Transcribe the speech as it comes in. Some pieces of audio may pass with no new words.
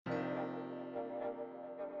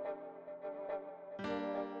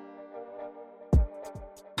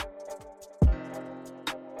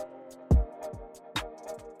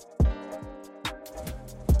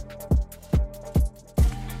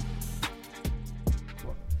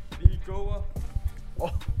over.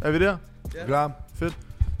 Er vi der? Ja. Klar. Fedt.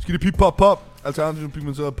 Skal det pop. Alternativ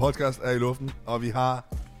pigmenteret podcast er i luften, og vi har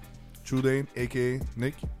Tudane, a.k.a.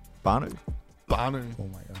 Nick. Barnø. Oh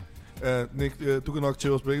my god. Nick, du kan nok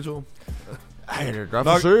til os begge to. Ej, jeg kan godt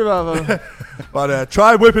forsøge i hvert fald. But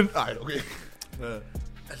try whipping. Ej, okay.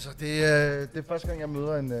 Altså, det er første gang, jeg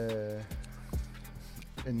møder en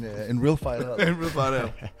real fighter. En real fighter.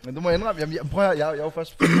 Men du må indrømme, jeg er jo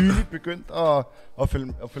først nylig begyndt at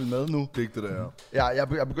følge med nu. Det er ikke det der. Jeg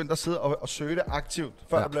er begyndt at sidde og søge det aktivt,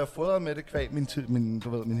 før jeg bliver fodret med det kvæg den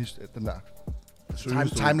der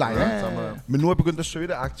timeline. Ja. Men nu er jeg begyndt at søge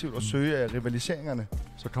det aktivt og søge rivaliseringerne.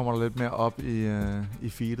 Så kommer der lidt mere op i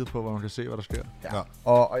feedet på, hvor man kan se, hvad der sker. Ja.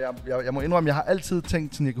 Og jeg må indrømme, jeg har altid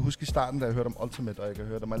tænkt, sådan jeg kan huske i starten, da jeg hørte om Ultimate, og jeg kan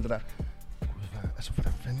høre om alt det der. Altså,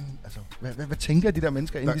 hvad tænker de der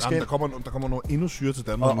mennesker, inden de skal? Der kommer noget endnu syre til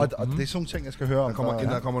Danmark nu. Og det er sådan ting, jeg skal høre om.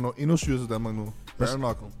 Der kommer noget endnu syre til Danmark nu. Bare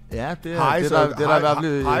nok. Ja, det er der i hvert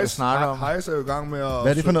fald snakker om. Heis er jo i gang med at...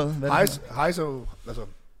 Hvad er det for noget? Heis er jo... Altså,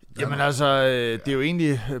 jamen altså, det er jo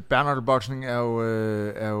egentlig... Barnø-boksning er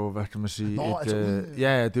jo, hvad kan man sige...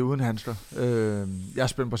 det er uden handsker. Jeg er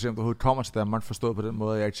spændt på at se, om det overhovedet kommer til Danmark, forstået på den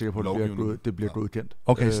måde. Jeg er ikke sikker på, at det bliver godkendt.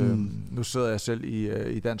 Okay, nu sidder jeg selv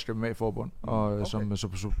i Dansk MMA-forbund, og som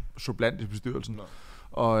supplant i bestyrelsen.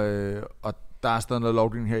 Og der er stadig noget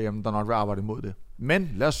lovgivning herhjemme, der nok vil arbejde imod det.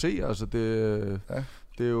 Men lad os se, altså det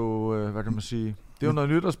er jo, hvad kan man sige... Det er jo noget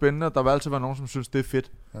nyt og spændende, og der vil altid være nogen, som synes, det er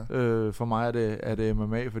fedt. Ja. For mig er det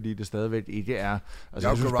MMA, fordi det stadigvæk ikke er... Altså,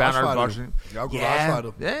 jeg synes, garagefightet. Jeg har jo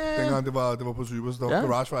garagefightet. Ja. Dengang det var på Cyber, så der var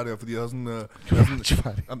garagefightet, fordi jeg havde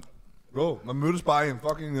sådan... Bro, man mødtes bare i en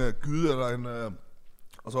fucking gyde, eller en...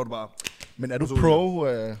 Og så var det bare... Men er du pro,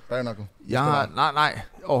 Barnø? Nej,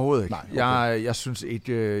 overhovedet ikke. Okay. Jeg synes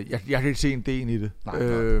ikke... Jeg kan ikke se en del i det.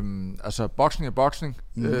 Altså, boksning er boksning,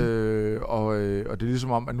 og det er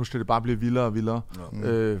ligesom om, at nu skal det bare blive vildere og vildere,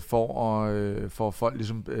 for at folk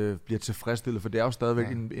ligesom bliver tilfredsstillet, for det er jo stadigvæk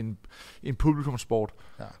en publikumsport.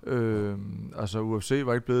 Ja. Altså, UFC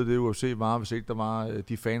var ikke blevet det, UFC var, hvis ikke der var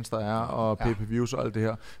de fans, der er, og pay-per-views og alt det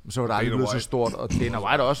her, så var det aldrig blevet så stort, og det er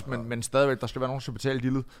White også, men stadigvæk, der skal være nogen, der betaler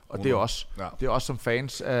gildet, og det er også. Ja. Det er også som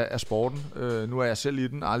fans af sporten. Nu er jeg selv i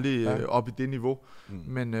den, aldrig op i det niveau,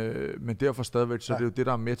 men derfor stadigvæk, så det er jo det,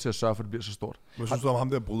 der er med til at sørge for, at det bliver så stort. Hvad synes du om ham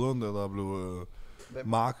der bryderen, der er blevet...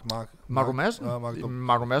 Marco Madsen?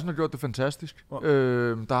 Marco Madsen har gjort det fantastisk.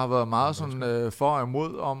 Der har været meget sådan for og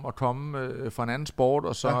imod om at komme fra en anden sport,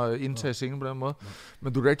 og så indtage scenen på den måde.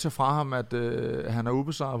 Men du kan ikke tage fra ham, at han er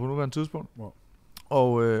ubesejret på nuværende tidspunkt,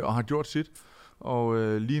 og har gjort sit. Og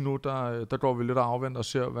lige nu, der går vi lidt og afventer og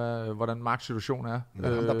ser, hvordan Marks situation er.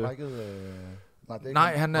 Men ham, der brækkede...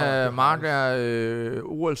 Nej, Mark er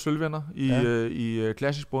OL-sølvvinder i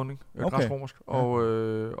klassisk brydning, græsromersk,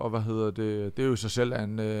 og hvad hedder det? Det er jo sig selv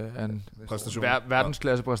en præstation.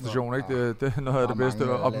 Verdensklasse præstation, ikke? Det er noget af det bedste,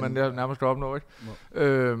 man nærmest skal opnå, ikke?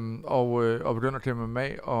 Og begynder at kæmpe med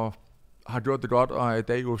og har gjort det godt og er i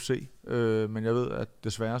dag i UFC. Men jeg ved, at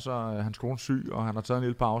desværre så er hans kone syg, og han har taget en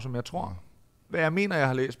lille pause, men jeg tror... Jeg mener, jeg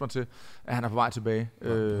har læst mig til, at han er på vej tilbage.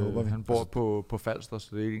 Han bor på Falster, så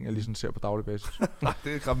det er ikke en, jeg lige sådan ser på daglig basis. Nej,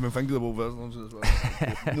 det er kraftigt, men fanden gider bo på Falster nogen tid.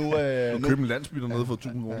 Nu køber en landsby dernede for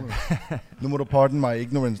 1.000 kroner. Nu må du pardon mig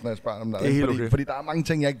ignorance, når jeg spørger om det. Fordi der er mange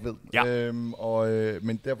ting, jeg ikke ved. Ja.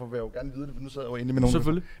 Men derfor vil jeg jo gerne vide det, for nu sidder jeg jo inde med nogen.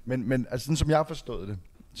 Selvfølgelig. Men altså, sådan som jeg har forstået det,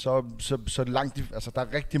 så langt altså der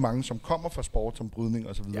er rigtig mange, som kommer fra sport som brydning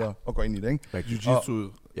og så videre og går ind i det, ikke? Jiu-jitsu.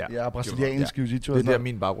 Ja, brasiliansk jiu-jitsu. Det er der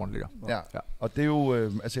min baggrund ligger. Ja. Og det er jo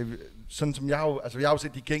altså sådan som jeg har jo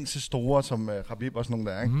set de gængse store som Khabib og sådan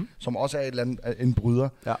nogle der, ikke? Som også er et eller andet en bryder.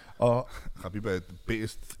 Ja. Og Khabib er et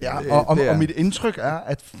bedst. Ja, og mit indtryk er,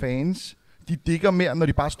 at fans de digger mere, når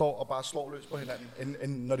de bare står og bare slår løs på hinanden,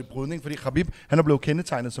 end når det er brydning, fordi Khabib, han er blevet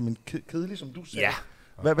kendetegnet som en kedelig, som du sagde. Ja.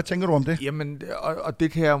 Hvad tænker du om det? Jamen, og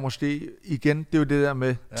det kan jeg måske, igen, det er jo det der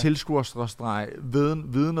med tilskuerstreg,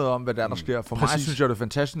 viden noget om, hvad der sker. For mig synes jeg, det er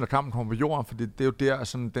fantastisk, når kampen kommer på jorden, for det er jo der,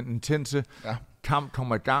 sådan, den intense kamp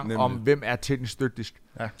kommer i gang om, hvem er teknisk dygtigst.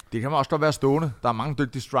 Ja. Det kan man også godt være stående. Der er mange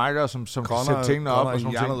dygtige strikere, som kan sætte tingene op og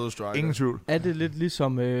sådan ting. Ingen tvivl. Er det lidt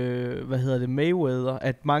ligesom, Mayweather,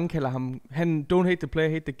 at mange kalder ham, han don't hate the player,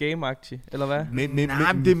 hate the game-aktig, eller hvad?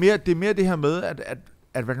 Nej, men det er mere det her med, at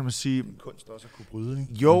at, hvad kan man sige... En kunst også at kunne bryde,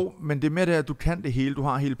 ikke? Jo, men det er med det, at du kan det hele, du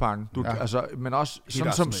har hele pakken. Altså, men også,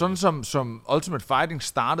 som Ultimate Fighting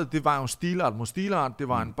startede, det var jo stilart mod stilart, det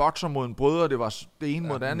var en bokser mod en bryder, det var det ene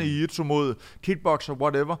mod det andet, jiu-jitsu mod kickboxer,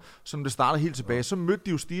 whatever, som det startede helt tilbage. Så mødte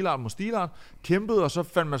de jo stilart mod stilart, kæmpede, og så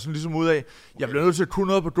fandt man sådan ligesom ud af, jeg bliver nødt til at kunne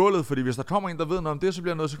noget på gulvet, fordi hvis der kommer en, der ved noget om det, så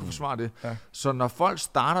bliver jeg nødt til at kunne forsvare det. Ja. Så når folk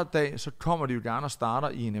starter dag, så kommer de jo gerne og starter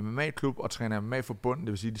i en MMA-klub og træner MMA-forbundet,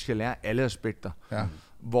 det vil sige, at de skal lære alle aspekter. Ja.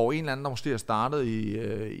 Hvor en eller anden, der måske har startet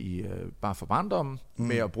i bare for barndommen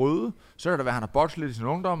med at bryde, så kan det være, at han har bokset lidt i sin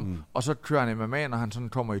ungdom, og så kører han MMA, når han sådan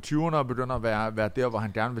kommer i 20'erne og begynder at være der, hvor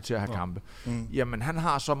han gerne vil til at have kampe. Jamen, han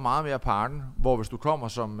har så meget mere pakken, hvor hvis du kommer,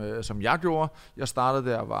 som jeg gjorde, jeg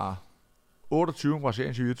startede der, var 28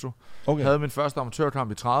 brasiliansk jiu-jitsu. Okay. Havde min første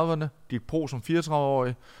amatørkamp i 30'erne, gik pro som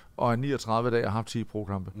 34-årig, og i 39 dage har haft 10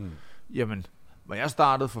 pro-kampe. Jamen, når jeg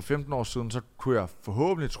startede for 15 år siden, så kunne jeg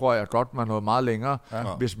forhåbentlig, tror jeg, godt man noget meget længere,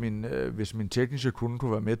 hvis min tekniske kunde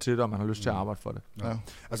kunne være med til det, og man har lyst til at arbejde for det. Ja.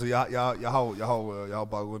 Altså, jeg har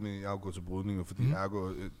bare gået til brydninger, fordi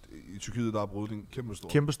i Tyrkiet, der er brydning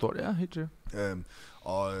kæmpestort. Kæmpestort, ja, helt sikkert.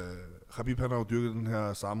 Khabib, han har jo dyrket den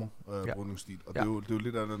her samme brydningsstil, og det er jo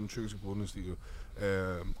lidt af den tyrkiske brydningsstil.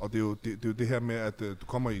 Og det er jo det her med, at du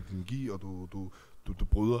kommer i din gi, og du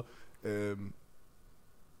bryder.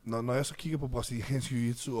 Når jeg så kigger på brasiliansk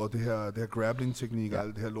jiu-jitsu og det her grappling-teknik og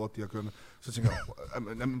alt det her lort, de har kørt, så tænker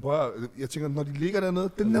jeg tænker, når de ligger dernede,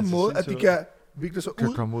 den der måde, at de kan vikle sig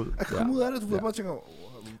ud, komme ud af det, du bare tænker,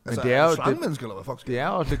 altså, det er jo slangmenneske, eller hvad fuck skal det er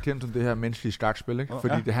også lidt kendt som det her menneskelige skakspil, ikke?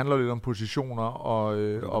 Fordi det handler lidt om positioner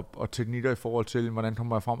og teknikker i forhold til, hvordan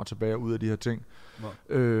kommer jeg frem og tilbage ud af de her ting.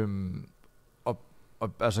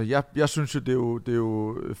 Og altså, jeg synes jo, det er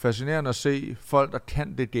jo fascinerende at se folk, der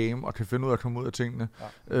kan det game, og kan finde ud af at komme ud af tingene.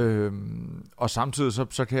 Ja. Og samtidig så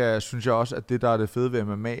synes jeg også, at det, der er det fede ved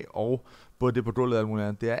MMA, og både det på gulvet og alt muligt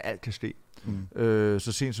andet, det er, at alt kan ske.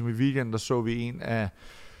 Så sent som i weekenden, der så vi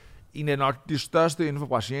en af nok de største inden for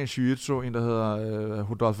brasiliansk jiu-jitsu, en der hedder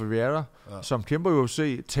Rodolfo Vieira, som kæmper jo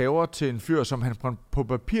UFC, tager til en fyr, som han på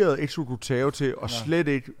papiret ikke skulle kunne tage til, og slet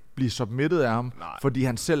ikke blive submittet af ham, fordi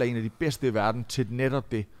han selv er en af de bedste i verden til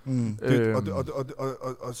netop det.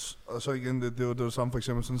 Og så igen, det var det samme for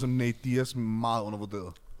eksempel, sådan som Nate Diaz, meget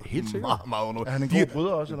undervurderet. Helt sikkert. Meget undervurderet. Er han en god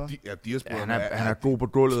bryder også, eller? Ja, Diaz-brødrene han er god på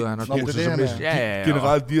gulvet, han er god til som mest.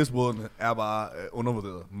 Generelt, Diaz-brødrene er bare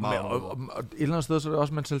undervurderet. Og et eller andet sted, så er det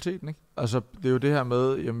også mentaliteten, ikke? Altså, det er jo det her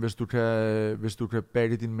med, jamen, hvis du kan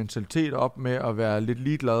bagge din mentalitet op med at være lidt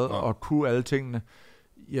ligeglad og kunne alle tingene,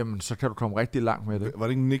 jamen, så kan du komme rigtig langt med det. Var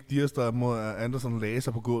det ikke Nick Diaz, der mod Anderson lagde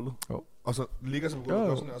sig på gulvet? Jo. Og så ligger sig på gulvet,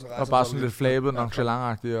 og så rejser og bare sådan lidt flabet,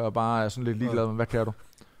 nonchalant-agtigt, og bare er sådan lidt ligeglad, men hvad kan du?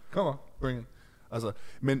 Kom on, bring it. Altså,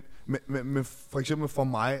 men for eksempel for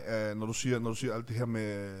mig, når du siger alt det her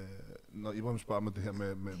med, når Ibrahim spørger med det her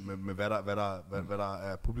med hvad der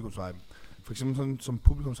er publikumshype. For eksempel sådan som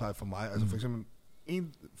publikumshype for mig, altså for eksempel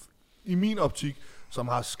i min optik, som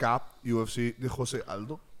har skabt i UFC, det er Jose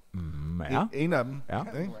Aldo. En af dem. Ja.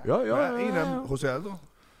 Jo. En af dem, Jose Aldo,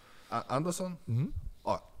 Anderson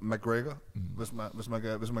og McGregor, hvis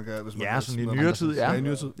man kan. Sådan i nyere tid, ja. I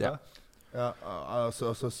nyere tid, ja. Ja, og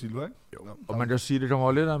så Silva, ikke? Jo. Og man kan jo sige, det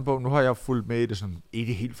kommer lidt an på, nu har jeg fulgt med i det sådan,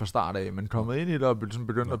 ikke helt fra start af, men kommet ind i det og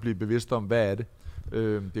begyndt at blive bevidst om, hvad er det.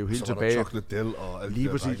 Det er jo helt så tilbage. Chocolate Del og alt lige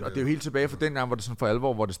præcis, og det er jo helt tilbage fra dengang, hvor det sådan for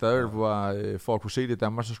alvor, hvor det stadig var, for at kunne se det i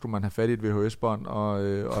Danmark, så skulle man have fat i et VHS-bånd,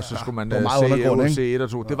 og så skulle man se UFC 1 og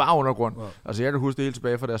 2. Det var undergrund. Altså jeg kan huske det helt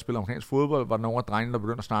tilbage fra, da jeg spillede amerikansk fodbold, var der nogle af drengene, der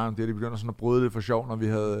begyndte at snakke om det. De begyndte sådan at bryde det for sjov, når vi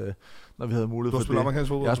havde mulighed for det.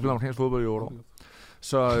 Jeg har spillet amerikansk fodbold i 8 år.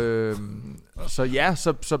 Så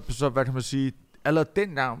hvad kan man sige, allerede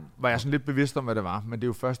dengang var jeg sådan lidt bevidst om, hvad det var, men det er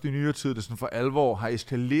jo først i nyere tid, det sådan for alvor har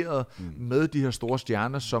eskaleret med de her store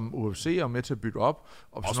stjerner, som UFC er med til at bygge op.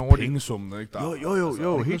 Og også nogle pengesummen, ikke?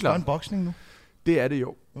 Jo, helt klart. En boksning nu? Det er det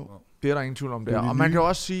jo. Det er der ingen tvivl om det. Og man kan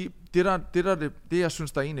også sige, det jeg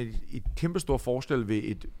synes, der er en af et kæmpe stor forskel ved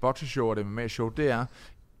et bokseshow og et MMA-show, det er,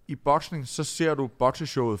 i boksning, så ser du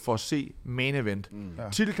bokseshowet for at se main event.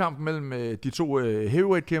 Titelkampen mellem de to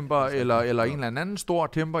heavyweight-kæmper, eller en eller anden stor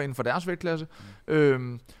kæmper inden for deres vægtklasse.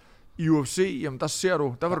 I UFC, jamen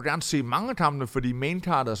der vil du gerne se mange kampe, fordi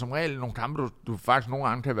maincardet er som regel nogle kampe, du faktisk nogle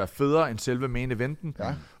gange kan være federe end selve main eventen.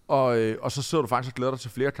 Ja. Og så sidder du faktisk og glæder dig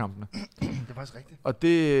til flere kampene. Det er faktisk rigtigt. Og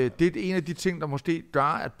det er en af de ting, der måske gør,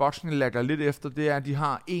 at boksning lægger lidt efter, det er, at de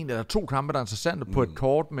har 1 eller 2 kampe, der er interessante på et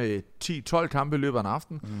kort med 10-12 kampe i løbet af en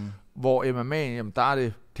aften. Hvor MMA, jamen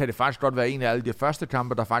kan det faktisk godt være en af alle de første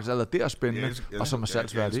kampe, der faktisk allerede der er spændende, og som er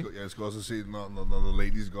salgsværdige. Jeg skal også se, når the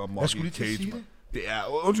ladies går op jeg skulle lige til at sige det. Det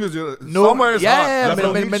er, undskyld, jeg siger det.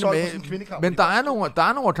 Men der er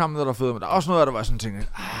nogle kampe, der er fede, men der er også noget, der var sådan ting.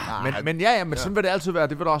 Men sådan vil det altid være.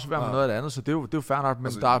 Det vil der også være med noget af det andet, så det er jo fair nok.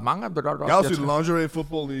 Men der er mange af dem, der gør det også. Jeg har også set lingerie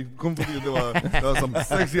football, kun fordi det var som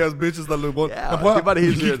sexy ass bitches, der løb rundt. Ja, det var det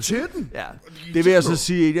helt vildt. Til den. Ja. Det vil jeg så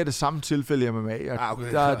sige, ikke er det samme tilfælde i MMA.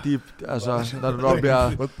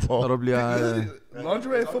 Når du bliver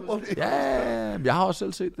lingerie football. Ja, jeg har også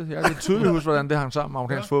selv set det. Jeg kan tydeligt huske, hvordan det hang sammen med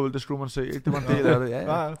amerikansk fodbold. Det skulle man se, ikke? Det var en del af det.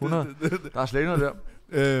 Ja, 100. Der er slet ikke noget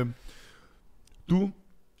der. Du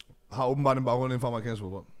har åbenbart en baggrund inden for amerikansk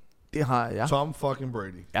fodbold. Det har jeg, ja. Tom fucking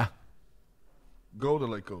Brady. Ja. Goat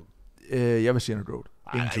eller ikke goat? Jeg vil sige, han er goat.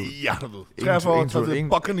 Ingen tvivl. Ja, du ved. 43 år, tager til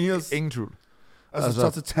Buccaneers. Ingen tvivl. Altså,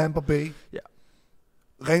 tager til Tampa Bay. Ja.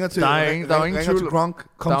 Ringer til Gronk,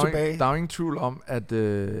 kom tilbage. Der er jo ingen tvivl om,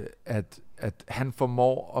 at han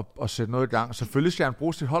formår at sætte noget i gang. Selvfølgelig skal han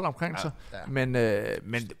bruge sit hold omkring sig, men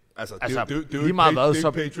Altså, det er jo lige meget hvad,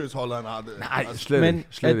 så Patriots holder han har det. Nej,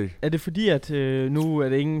 slet ikke. Er det fordi, at nu er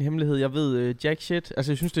det ingen hemmelighed, jeg ved jack shit.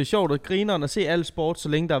 Altså, jeg synes, det er sjovt at grine og se alle sport, så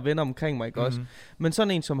længe der er venner omkring mig, ikke også? Men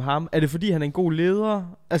sådan en som ham, er det fordi, han er en god leder?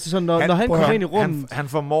 Altså, sådan, når han kommer ind i rummet... Han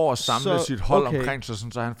formår at samle sit hold omkring sig,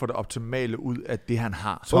 så han får det optimale ud af det, han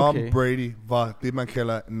har. Tom Brady var det, man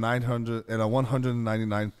kalder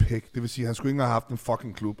 199 pick. Det vil sige, han skulle ikke have haft en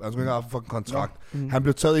fucking klub. Han skulle ikke have haft en fucking kontrakt. Han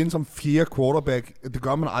blev taget ind som 4. quarterback. Det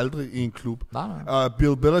gør man aldrig i en klub.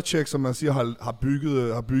 Bill Belichick, som man siger,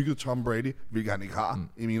 har bygget Tom Brady, hvilket han ikke har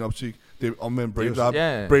i min optik. Det er omvendt Brady,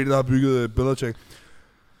 der har bygget Belichick.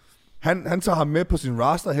 Han tager ham med på sin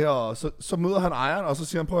roster her, og så møder han ejeren, og så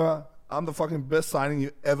siger han, prøv at høre, I'm the fucking best signing you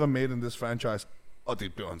ever made in this franchise. Og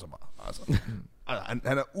det blev han så bare. Altså.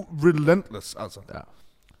 Han er relentless, altså. Ja.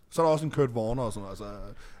 Så er der også en Kurt Warner og sådan noget. Altså,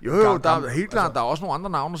 jo, der er helt klart, der er også nogle andre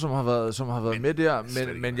navne, som har været med der,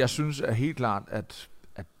 men jeg synes at helt klart, at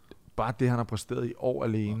bare det, han har præsteret i år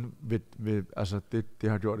alene, altså det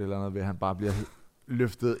har gjort et eller andet ved, at han bare bliver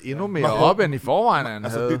løftet endnu mere op, end i forvejen.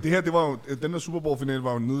 Altså, det her, det var jo, den der Super Bowl-finale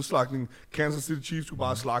var jo en nedslagning. Kansas City Chiefs skulle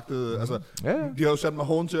bare slagte. Altså, de har jo sat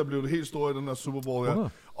Mahomes til at blive det helt store i den der Super Bowl her.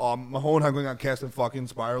 Og Mahomes, han kunne ikke engang kaste en fucking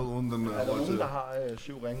spiral uden den. Er der nogen, der har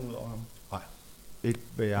 7 ringe ud over ham? Nej. Ikke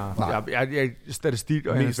hvad jeg statistik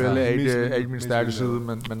og NFL er ikke min stærke side,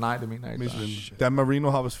 men nej, det mener jeg ikke. Dan Marino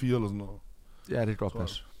har vist 4 eller sådan noget. Ja, det er et godt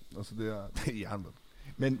pas. Altså, det er hjernet.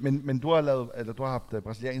 Men du har haft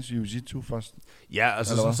brasiliansk jiu-jitsu først? Ja,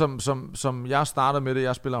 altså som jeg startede med det,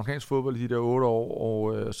 jeg spillede amerikansk fodbold i de der 8 år,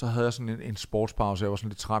 og så havde jeg sådan en sportspause. Jeg var sådan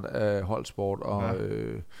lidt træt af holdsport,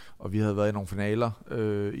 og vi havde været i nogle finaler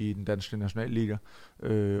i den danske nationalliga,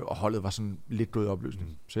 og holdet var sådan lidt gået i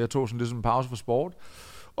opløsning. Så jeg tog sådan lidt som en pause for sport.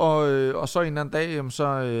 Og så en eller anden dag,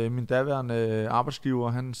 så min daværende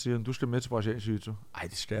arbejdsgiver, han siger, du skal med til brasiliansk jiu-jitsu. Ej,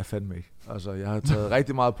 det skal jeg fandme ikke. Altså, jeg havde taget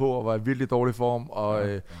rigtig meget på, og var i virkelig dårlig form,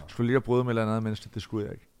 og skulle lige have bryde med et eller andet menneske, det skulle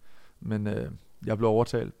jeg ikke. Men jeg blev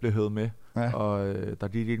overtalt, blev hævet med, og der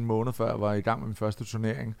gik ikke en måned, før jeg var i gang med min første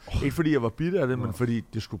turnering. Ikke fordi jeg var bitter af det, men fordi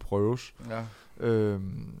det skulle prøves.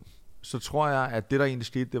 Så tror jeg, at det der egentlig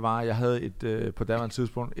skete, det var, at jeg havde på daværende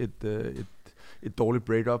tidspunkt et dårligt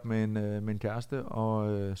break-up med en kæreste,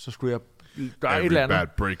 og så skulle jeg gøre et eller andet. Bad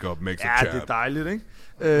break-up makes a ja, det er dejligt, ikke?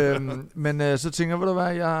 Men så tænker jeg, ved du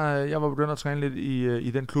hvad, jeg var begyndt at træne lidt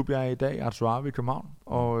i den klub, jeg er i dag, Alternativ i København,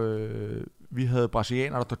 og vi havde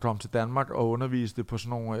brasilianere, der kom til Danmark og underviste på sådan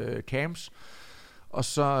nogle camps, og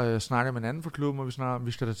så snakkede jeg med en anden fra klubben, og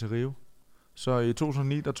vi skal da til Rio. Så i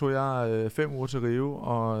 2009, der tog jeg 5 uger til Rio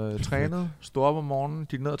og trænede, stod op om morgenen,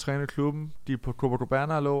 gik ned og trænede i klubben, gik på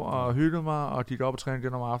Copacabana og lå og hyggede mig, og gik op og trænede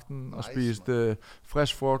igen om aftenen og spiste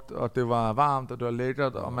frisk frugt, og det var varmt, og det var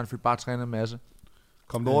lækkert, og man fik bare trænet en masse.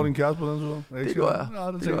 Kom du over din kæreste på den tur? Det gjorde jeg.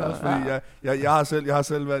 Ja, det tænker jeg også, fordi jeg har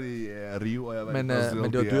selv været i Rio, og jeg har været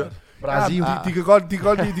men det var dyrt. De kan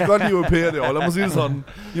godt lide europæer, det, og lad mig sige det sådan.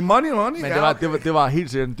 Money. Men det var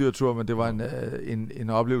helt sikkert en dyr tur, men det var en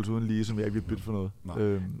oplevelse uden lige, som jeg ikke ville bytte for noget.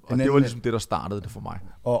 Og det var ligesom det, der startede det for mig.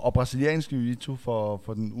 Og brasiliansk jiu-jitsu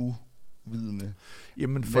for den uvidende.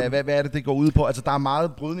 Jamen hvad er det går ud på? Altså der er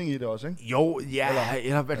meget brydning i det også, ikke? Jo, ja,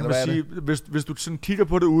 eller hvad kan man sige? Hvis du sådan kigger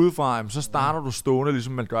på det udefra, så starter du stående,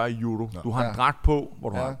 ligesom man gør i judo. Du har en dragt på, hvor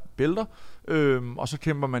du har bælter, og så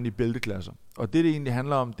kæmper man i bælteklasser. Og det egentlig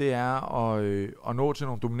handler om, det er at nå til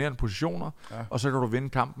nogle dominerende positioner, og så kan du vinde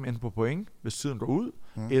kampen enten på point, hvis tiden går ud,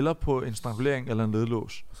 eller på en strangulering eller en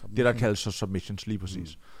ledlås. Det der kaldes så submissions lige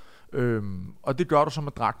præcis. Og det gør du så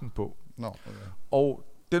med dragten på. Og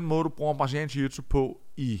den måde, du bruger brasiliansk jiu-jitsu på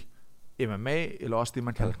i MMA, eller også det,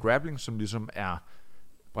 man kalder grappling, som ligesom er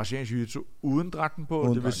brasiliansk jiu-jitsu uden dragten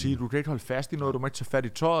på. Det vil sige, du kan ikke holde fast i noget, du må ikke tage fat i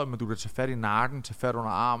tøjet, men du kan tage fat i nakken, tage fat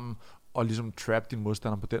under armen, og ligesom trap din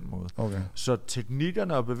modstander på den måde. Okay. Så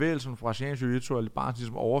teknikkerne og bevægelsen fra brasiliansk jiu-jitsu er bare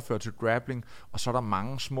ligesom overført til grappling, og så er der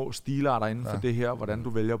mange små stilarter inden for det her, hvordan du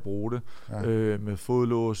vælger at bruge det, med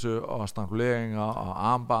fodlåse og stranguleringer og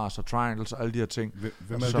armbars og triangles og alle de her ting.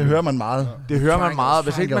 Det hører man meget. Det hører man meget.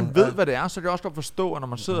 Hvis ikke man ved, hvad det er, så er det også godt at forstå, at når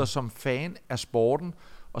man sidder som fan af sporten,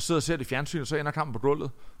 og sidder og ser det i fjernsynet, så ender kampen på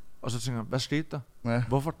gulvet. Og så tænker jeg, hvad skete der? Ja.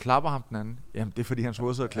 Hvorfor klapper ham den anden? Jamen, det er fordi hans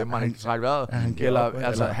hoved sidder og klemmer, han ikke kan trække vejret.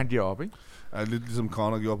 Han giver op, ikke? Ja, lidt ligesom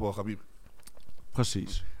Conor gjorde på Khabib.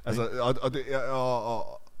 Præcis. Altså,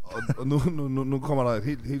 og nu kommer der et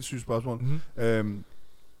helt sygt spørgsmål.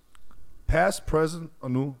 Past, present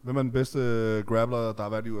og nu. Hvem er den bedste grappler, der har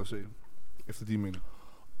været i UFC? Efter de mening.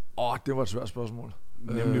 Det var et svært spørgsmål.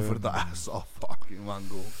 Nemlig, for der er så fucking mange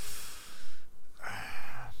gode.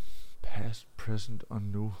 Past, present og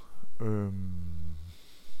nu.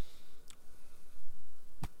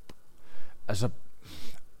 Altså,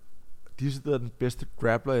 disse der er den bedste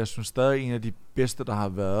grappler. Jeg synes stadig en af de bedste, der har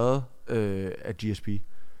været af GSP.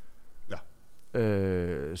 Ja.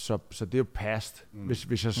 Så det er jo past.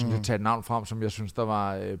 Hvis jeg skulle tage et navn frem, som jeg synes, der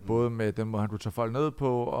var både med den måde, han kunne tage folk ned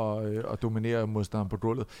på og dominere modstanderen på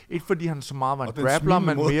gulvet. Ikke fordi han så meget var en grappler,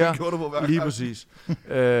 men mere lige præcis.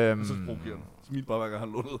 Så smil bare hver gang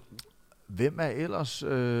han luttede. Hvem er ellers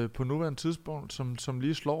på nuværende tidspunkt, som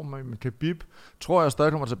lige slår mig med Khabib? Tror jeg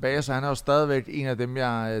stadig kommer tilbage, så han er jo stadigvæk en af dem,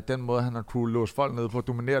 den måde, han har kunne låse folk ned på, at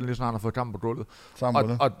dominere den, lige så han har fået kamp på gulvet.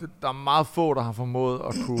 Og der er meget få, der har formået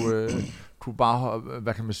at kunne bare,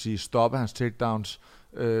 hvad kan man sige, stoppe hans takedowns.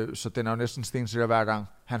 Så den er jo næsten stensikker hver gang,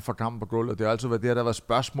 han får kampen på gulvet. Det har altid været det, der har været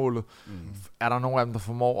spørgsmålet. Er der nogen af dem, der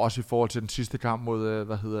formår, også i forhold til den sidste kamp mod,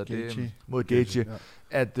 mod Gaethje,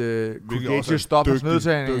 at kunne Gaethje stoppe hans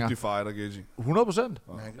nedtagninger? Dygtig fighter, Gaethje.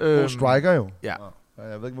 100%. God striker jo. Ja.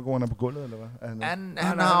 Jeg ved ikke, hvor god han er på gulvet, eller hvad?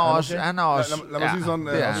 Han har også... Lad mig sige sådan...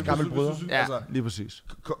 Det er en gammel bryder. Ja, lige præcis.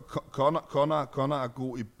 Conor er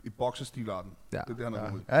god i boksestilarten. Ja. Det er det, han er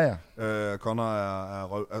god i. Ja. Conor er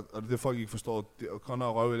røv... Og det folk ikke forstår, Conor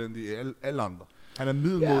er røvelendig i alle andre. Han er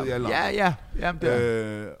middelmodig i alle andre. Ja. Jamen, det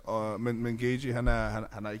er. Men Gaethje, han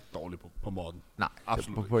er ikke dårlig på måden. Nej,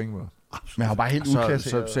 absolut. På ingen måde. Men han var helt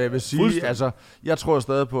uklasseret. Så jeg vil sige, altså, jeg tror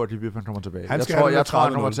stadig på, at Khabib kommer tilbage. Jeg tror,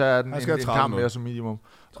 han kommer til at have en kamp mere som minimum.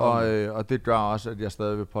 Og det gør også, at jeg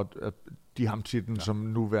stadig vil på at de ham titlen som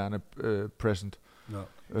nuværende present.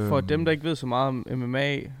 Ja. For dem, der ikke ved så meget om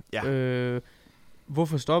MMA,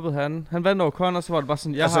 hvorfor stoppede han? Han vandt over Conor, så var det bare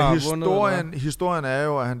sådan, historien er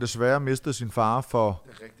jo, at han desværre mistede sin far for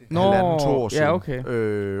 1,5-2 år siden. Ja, okay.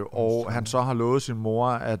 Og han så har lovet sin mor,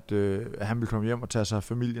 at han ville komme hjem og tage sig af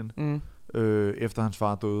familien, efter hans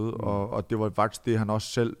far døde. Og det var faktisk det, han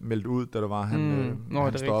også selv meldte ud, da det var, han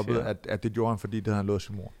stoppede, rigtigt, at det gjorde han, fordi det havde han lovet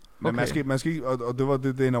sin mor. Men man skal ikke, og det var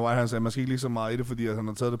det en af han sagde, man skal ikke lige så meget i det, fordi han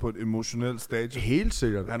har taget det på et emotionelt stadie. Helt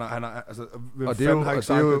sikkert. Han er altså, og det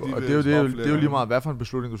er jo lige meget, hvad for en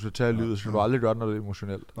beslutning du skal tage i livet, så skal du aldrig gøre det, når det er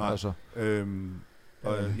emotionelt. Nej. Altså.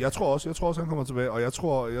 Jeg tror også, han kommer tilbage, og jeg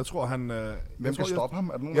tror han... Hvem skal stoppe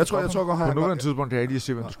ham? Jeg tror godt, han... På nuværende tidspunkt kan jeg ikke lige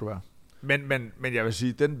se, hvem det skulle være. Men jeg vil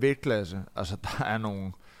sige, den vægtklasse, altså der er nogle...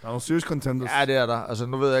 Der er nogle serious contenders. Ja, det er der. Altså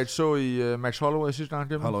nu ved jeg ikke, så i Max Holloway sidste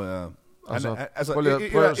gang. Holloway, ja.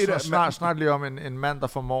 Snart lige om en mand, der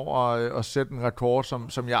formår at sætte en rekord,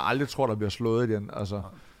 som jeg aldrig tror, der bliver slået igen. Altså,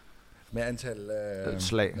 med antal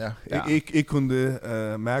slag. Ja. Ikke kun det.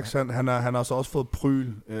 Max, han har så også fået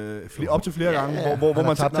pryl op til flere gange, hvor man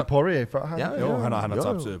har tabt til Poirier før. Han har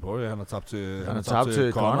tabt til Poirier, han har tabt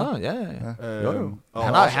til Conor.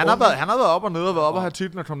 Han har været op og ned og været op og have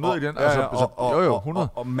titlen og kommet ned igen.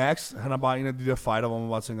 Og Max, han er bare en af de der fighter, hvor man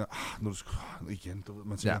bare tænker, nu er det igen, du ved,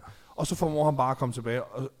 man tænker. Og så formår han bare at komme tilbage.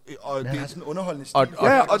 Og det har sådan en underholdende stil.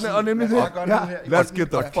 Og nemlig det. Let's get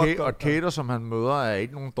the fuck up. Og Cater, som han møder, er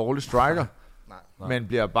ikke nogen dårlig striker. Nej. Men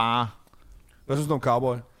bliver bare... Hvad synes du om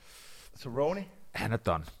Cowboy? Cerrone? Han er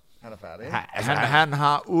done. Han er færdig, ikke? Han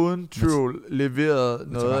har uden tvivl leveret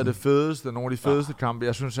noget af det fedeste, nogle af de fedeste kampe.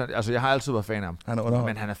 Jeg synes, jeg har altid været fan af ham.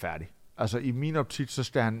 Men han er færdig. Altså i min optik, så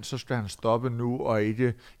skal han stoppe nu, og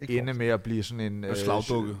ikke ende med at blive sådan en...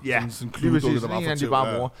 slagdukke. Ja, lige præcis. Sådan en, de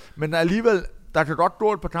bare bruger. Men alligevel, der kan godt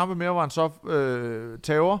gå et par kampe mere, hvor han så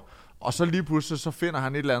tager, og så lige pludselig, så finder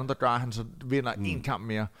han et eller andet, der gør, at han så vinder en kamp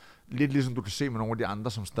mere. Lidt ligesom du kan se med nogle af de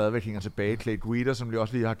andre, som stadigvæk hænger tilbage. Clay Guida, som lige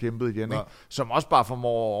også lige har kæmpet igen, ikke? Som også bare formår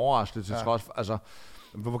at overraske til trods. Altså,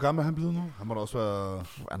 hvor gammel er han blevet nu? Han må da også være...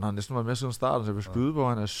 Han har næsten været med siden starten, så jeg vil skyde på.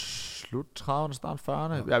 Han er slut 30'erne, start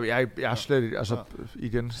 40'erne. Jeg er slet ikke... Altså,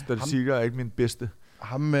 igen, statistikker er ikke min bedste.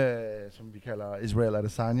 Ham, som vi kalder Israel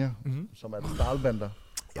Adesanya, som er en startbander.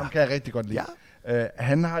 Ham kan jeg rigtig godt lide.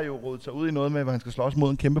 Han har jo rodet sig ud i noget med, hvor han skal slås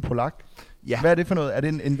mod en kæmpe polak. Ja. Hvad er det for noget? Er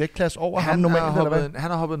det en vægtklasse over ham normalt, eller hvad?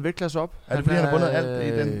 Han har hoppet en vægtklasse op. Er det fordi, han har vundet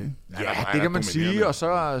alt i den? Ja, det kan man sige, og så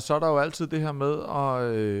er der jo altid det her med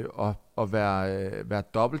at være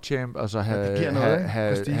double champ, altså have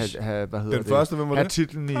første, hvem var det?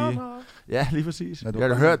 Titlen i... Ja, lige præcis. Jeg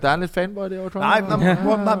har hørt, der er lidt fanboy derovre. Nej, jeg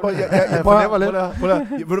fornemmer lidt.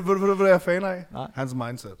 Ved du, hvad jeg er fan af? Hans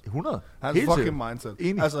mindset. 100. Hans fucking mindset.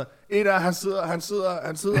 Enig. Altså, han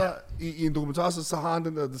sidder i en dokumentar, så har han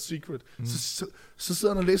den der The Secret. Så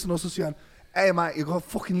sidder han og læser noget, så siger han, hey man, you gotta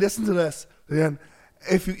fucking listen to this. Så siger han,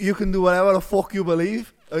 if you can do whatever the fuck you believe.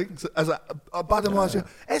 Altså, og bare den måde, han siger,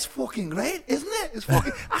 it's fucking great, isn't it? It's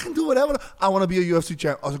fucking, I can do whatever. I wanna be a UFC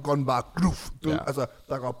champ. Og så går den bare, altså,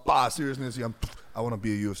 der går bare seriousness i ham. I wanna be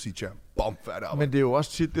a UFC champ. Bom, færdig. Men det er jo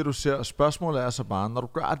også tit det, du ser. Spørgsmålet er så bare, når du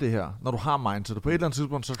gør det her, når du har mindset, på et eller andet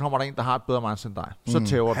tidspunkt, så kommer der en, der har et bedre mindset end dig. Så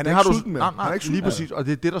tæver han det. Er Har ikke du sulten med. Nej, lige præcis. Og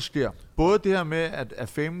det er det, der sker. Både det her med, at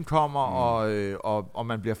famen kommer, og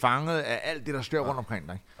man bliver fanget af alt det, der sker rundt omkring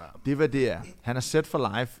dig. Det er, hvad det er. Han er set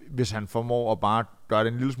for life, hvis han formår at bare gøre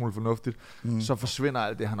det en lille smule fornuftigt, så forsvinder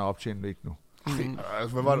alt det, han har optjent ikke nu.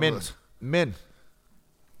 Men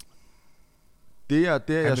det jeg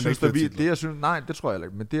synes,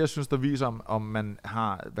 der viser, om man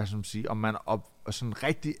har, hvad skal man sige, om man sådan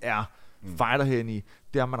rigtig er fighter herinde i,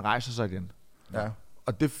 det er, at man rejser sig igen. Ja.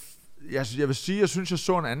 Og det, jeg vil sige, jeg synes, jeg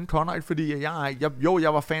så en anden Conor, ikke fordi jeg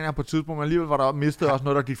var fan af på et tidspunkt, men alligevel var der mistet også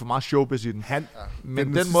noget, der gik for meget showbiz i den.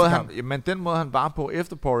 Men den måde, han var på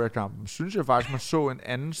efter Poirier-kampen, synes jeg faktisk, man så en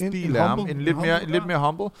anden stil af ham. Lidt mere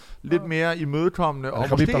humble, lidt mere imødekommende, og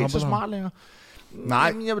måske ikke så smart længere.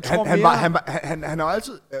 Nej, han er jo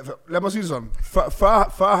altid... Lad mig sige det sådan.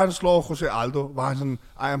 Før han slår Jose Aldo, var han sådan, I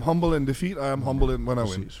am humble in defeat, I am humble in when I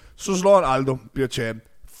win. Så slår han Aldo, bliver champ.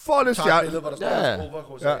 Får lidt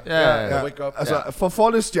får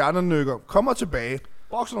lidt stjernenykker, kommer tilbage,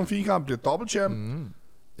 bokser nogle fine kampe, bliver double champ,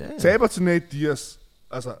 taber til Nate Diaz.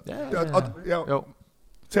 Altså,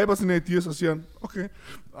 taber til Nate Diaz, og siger han, okay,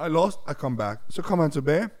 I lost, I come back. Så kommer han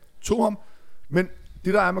tilbage, tog ham, men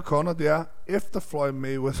det der er med Conor, det er efter Floyd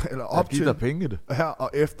Mayweather, eller op til der penge i det. Her og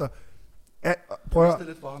efter. Prøv at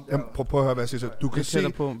høre, hvad jeg siger.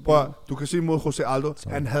 Du kan se mod Jose Aldo,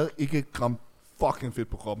 han havde ikke et gram fucking fedt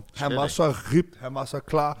på kroppen. Han var så ripped, han var så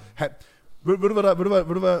klar. Ved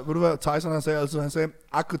du hvad Tyson han sagde altid? Han sagde,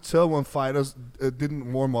 I could tell when fighters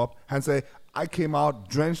didn't warm up. Han sagde, I came out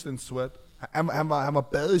drenched in sweat. Han var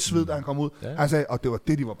badet i sved, da han kom ud. Han sagde, og det var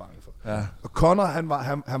det, de var bange for. Ja. Og Conor,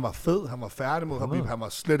 han var fed, han var færdig mod Khabib, han var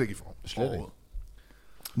slet ikke i form. Slet ikke.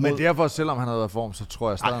 Men derfor, selvom han havde været i form, så tror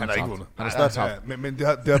jeg stadig, han har ikke vundet. Han er stadig tabt. Men det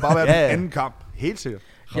har bare været en anden kamp. Helt sikkert.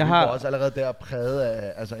 Jeg har også allerede der præget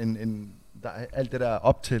af altså alt det der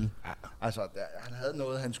op til. Altså, han havde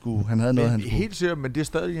noget, han skulle. Helt sikkert, men det er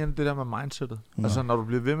stadig igen det der med mindsetet. Altså, når du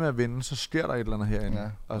bliver ved med at vinde, så sker der et eller andet herinde.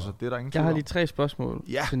 Ja. Altså, det er der ingen tvivl om. Jeg har lige 3 spørgsmål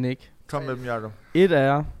til Nick. Kom med dem, Jacob. Et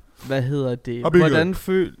er,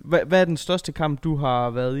 hvad er den største kamp, du har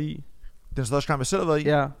været i? Den største kamp, jeg selv har været i?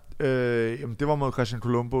 Ja. Jamen, det var mod Christian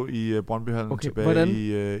Colombo i Brøndbyhallen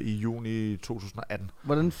tilbage i juni 2018.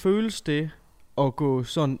 Hvordan føles det at gå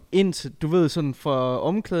sådan ind til, du ved, sådan fra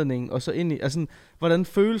omklædning og så ind i, altså hvordan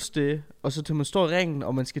føles det, og så til man står i ringen,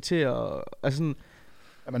 og man skal til at, altså sådan,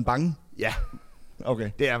 er man bange? Ja.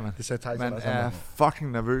 Okay. Det er man. Det sagde man er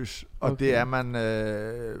fucking nervøs, og det er man,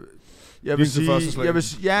 jeg vil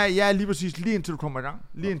sige, lige præcis, lige indtil du kommer i gang.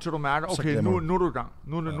 Lige indtil du mærker, okay, nu er du i gang.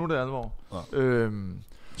 Nu er det alvor. Ja.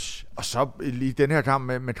 Og så i den her kamp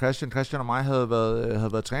med Christian og mig havde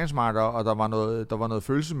været træningsmarker, og der var noget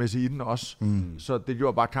følelsesmæssigt i den også. Så det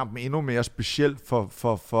gjorde bare kampen endnu mere speciel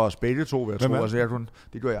for os begge to, vil jeg tro. Altså,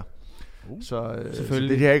 det gjorde jeg. Så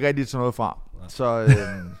det kan jeg ikke rigtig tage noget fra. Så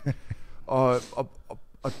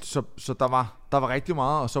så der var rigtig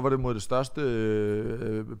meget, og så var det mod det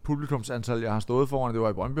største publikumsantal, jeg har stået foran. Det var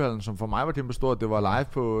i Brøndbyhallen, som for mig var kæmpe stort. Det var live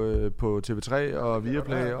på TV3 og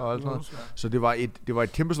Viaplay og alt sådan noget. Så det var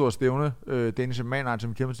et kæmpe stort stævne. Danish Man Night,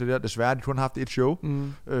 som kæmpe til det der. Desværre, de kun haft et show.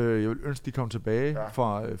 Jeg vil ønske, de kom tilbage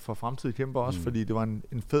for fremtidige kæmper også, fordi det var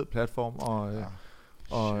en fed platform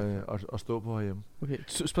at stå på herhjemme. Okay,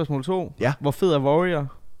 spørgsmål 2. Ja. Hvor fed er Warrior?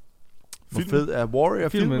 Hvor fed er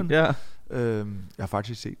Warrior-filmen? Ja. Jeg har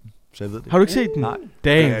faktisk set den, så jeg ved det. Har du ikke set den? Nej.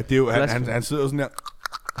 Damn. Ja, det er jo, han sidder jo sådan her.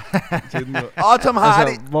 Tom Hardy!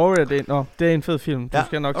 Altså, Warrior, det er en fed film. Du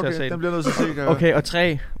skal nok til at se den. Den bliver nødt til at se. Okay, og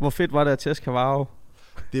 3. Hvor fedt var det at tæske Cavaro?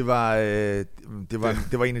 Det var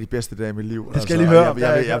en af de bedste dage i mit liv. Det skal jeg lige høre.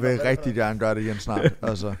 Jeg vil rigtig gerne gøre det igen snart.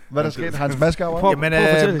 Altså. Hvad der skete? Hans masker over? Jamen,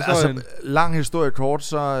 altså, lang historie kort,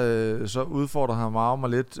 så udfordrer han mig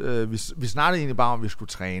lidt. Vi snakkede egentlig bare om, vi skulle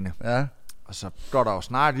træne. Ja. Og så går der jo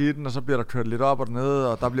snart i den, og så bliver der kørt lidt op og ned,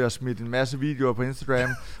 og der bliver smidt en masse videoer på Instagram,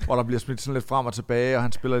 hvor der bliver smidt sådan lidt frem og tilbage, og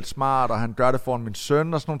han spiller lidt smart, og han gør det foran min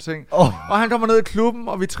søn og sådan nogle ting. Og han kommer ned i klubben,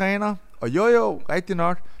 og vi træner. Og jo, rigtig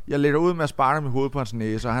nok. Jeg lægger ud med at sparke mit hoved på hans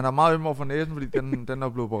næse, og han er meget øm over for næsen, fordi den er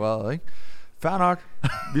blevet opereret, ikke? Fair nok.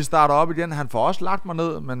 Vi starter op igen. Han får også lagt mig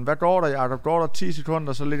ned, men hvad går der, Jacob? Går der 10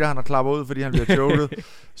 sekunder, så ligger han og klapper ud, fordi han bliver choket.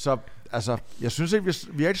 Så altså, jeg synes ikke,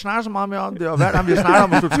 vi har ikke snakket så meget mere om det, og hver gang vi har snakket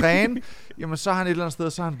om at skulle træne, jamen så er han et eller andet sted,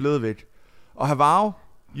 så er han blevet væk. Og Havaro,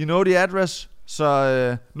 you know the address,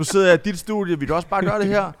 så nu sidder jeg i dit studie, vi kan også bare gøre det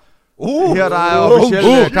her. Her der er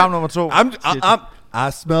officielt kamp nummer 2.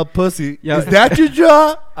 I smell pussy. Is that your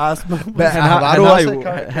job? I smell.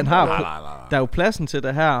 Han har der er jo pladsen til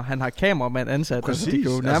det her. Han har kameramand ansat. Præcis.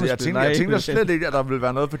 Jeg tænkte slet ikke, at der ville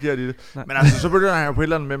være noget forkert i det. Nej. Men altså, så begynder han jo på et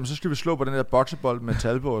eller andet med, men så skal vi slå på den der boksebold med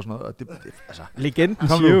tal på og sådan noget. Og det altså, legenden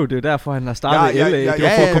siger jo, det er derfor, han har startet i LA. Det var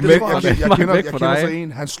for at komme væk fra dig. Jeg kender så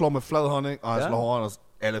en, han slår med flad hånd, ikke? Og han slår hårdt og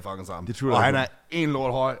alle fanget sammen. Og han er en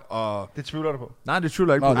lort høj, og... Det tvivler du på? Nej, det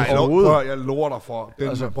tvivler jeg ikke på. Nej, jeg lover dig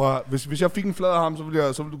for. Hvis jeg fik en flad af ham, så ville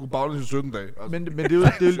du kunne baglæns i 17 dage. Men det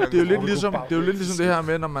er jo lidt ligesom det her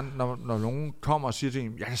med, når nogen kommer og siger til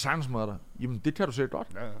en, jeg kan sagtens med dig. Jamen, det kan du sikkert godt.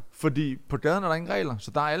 Ja. Fordi på gaden er der ingen regler,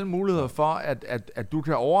 så der er alle muligheder for, at du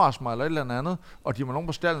kan overraske mig eller et eller andet, og de må nogen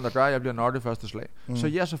på stallen, der gør, at jeg bliver nok i første slag. Så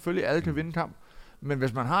ja, selvfølgelig, alle kan vinde kamp. Men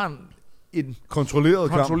hvis man har en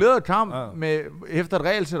kontrolleret kamp med efter et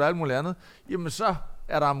regelsæt og alt muligt andet, jamen så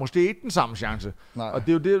er der måske ikke den samme chance. Nej. Og det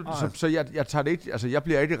er jo det, så jeg tager det ikke, altså jeg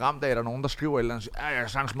bliver ikke ramt af, at der er nogen, der skriver et eller andet, jeg kan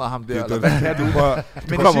sagtens med ham der, eller hvad kan du?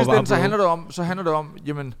 Men i sidste ende, så handler det om,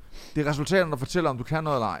 jamen, det er resultaterne, der fortæller, om du kan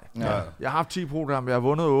noget eller ej. Ja. Jeg har haft 10 program, jeg har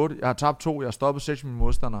vundet 8, jeg har tabt 2, jeg har stoppet 6 med mine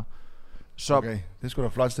modstandere. Så, okay, det skulle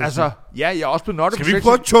da flot sted. Altså, ja, jeg er også blevet nottet. Skal vi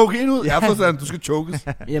prøve at choke ind ud? Ja, for sådan, du skal chokes.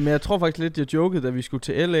 Jamen, jeg tror faktisk lidt, jeg jokede, da vi skulle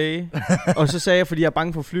til LA. Og så sagde jeg, fordi jeg er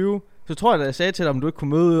bange for at flyve, så tror jeg, da jeg sagde til dig, om du ikke kunne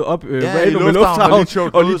møde op i lufthavn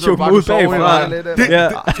og lige choke mig ud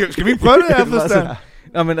bagfra. Skal vi prøve det her, forstand?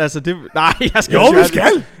 Nå, men altså, det... Nej, jeg skal jo, vi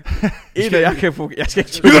skal! Jeg skal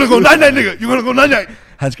ikke... You're gonna go night, nigga! You're gonna go night!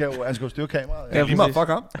 Han skal jo styre kameraet. Ja, lige meget, fuck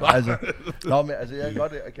ham. Altså, nå, men altså, jeg kan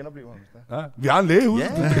godt genopleve ham. Ja, vi har en læge ude.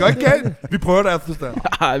 Det går ikke galt. Vi prøver det efter stand.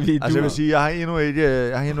 Altså, jeg vil sige, jeg har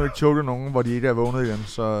endnu ikke choket nogen, hvor de ikke er vågnet igen,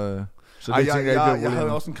 så det tænker jeg ikke. Jeg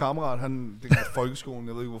havde også en kammerat, det er folkeskolen,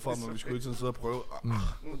 jeg ved ikke hvorfor, men vi skulle ikke sidde og prøve. Nu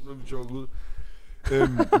er vi choket ud.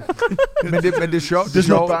 Men det er sjovt. Det er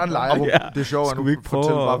sådan børn leger. Det er sjovt, at nu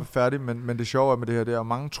fortæller bare færdig, men det sjove er med det her, det er, og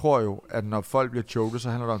mange tror jo, at når folk bliver choket, så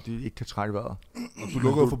handler det om, at de ikke kan trække vejret. Du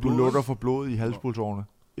lukker for blod i halspulsårene.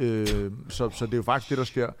 Så det er jo faktisk det, der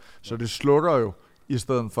sker. Så det slukker jo, i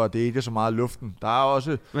stedet for, at det ikke er så meget luften. Der er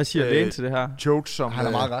også... Hvad siger lægen til det her? Chokes, som... Han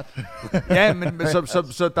er meget ret. Ja, men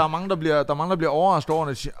så der er mange, der bliver overrasket over, at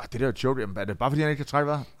de siger, det der er choke, jamen, er det bare fordi, han ikke kan trække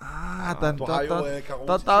vejret?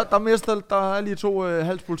 Der er lige 2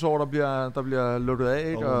 halspulsår, der bliver lukket af,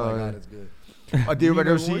 ikke? Og det er jo, hvad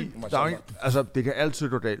jeg vil sige, altså, det kan altid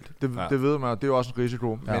gå galt. Det ved man, og det er jo også en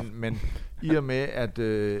risiko. Men i og med,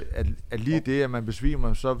 at lige det, at man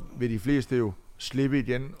besvimer, så vil de fleste jo slippe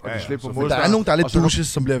igen, og de slipper på modstand. Der er nogen, der er lidt douches,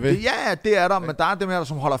 som bliver ved. Ja, det er der, men der er dem her,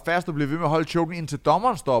 som holder fast og bliver ved med at holde choken, indtil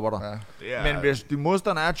dommeren stopper dig. Ja. Men hvis din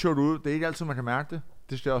modstander er choket ud, det er ikke altid, man kan mærke det.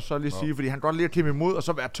 Det skal jeg også så lige sige, fordi han kan godt lide at kæmpe imod, og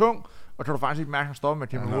så være tung, og kan du faktisk ikke mærke, at han stopper med at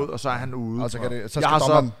kæmpe imod, og så er han ude. Og så kan det, så jeg har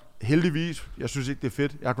så heldigvis, jeg synes ikke, det er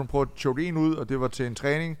fedt. Jeg har kun prøvet at choke en ud, og det var til en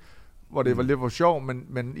træning, hvor det var lidt for sjov,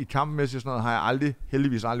 men i kampmæssigt og sådan noget, har jeg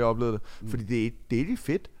heldigvis aldrig oplevet det. Fordi det er ikke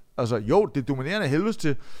fedt. Altså jo, det er dominerende helvedes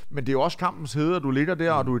til, men det er jo også kampens hede, og du ligger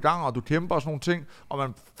der, og du er i gang, og du kæmper og sådan nogle ting, og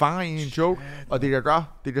man fanger en i en choke, og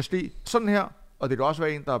det kan ske sådan her, og det kan også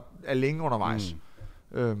være en, der er længe undervejs.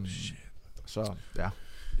 Så ja.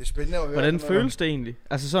 Det er spændende at høre. Hvordan føles det egentlig?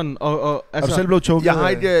 Altså sådan, altså, er du selv blevet choket?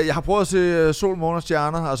 Jeg har prøvet at se Sol, Måne og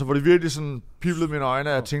Stjerner, altså hvor det virkelig sådan piblede mine øjne,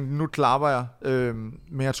 og jeg tænkte, nu klapper jeg.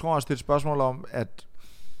 Men jeg tror også, det er et spørgsmål om, at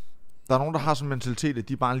der er nogen, der har sådan en mentalitet, at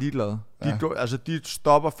de er bare ligeglade. De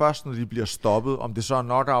stopper først, når de bliver stoppet, om det så er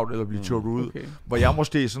knockout eller bliver choket ud. Okay. Hvor jeg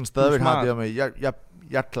måske sådan stadigvæk har det her med,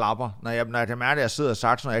 jeg klapper. Når jeg kan mærke, at jeg sidder og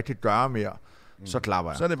sagt, når jeg ikke kan gøre mere, så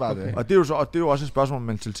klapper jeg. Så er det bare det. Og det er jo også et spørgsmål om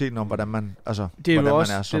mentaliteten, om hvordan man, altså, det er hvordan jo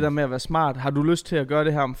også man er som. Det der med at være smart. Har du lyst til at gøre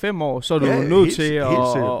det her om 5 år, så er du nødt til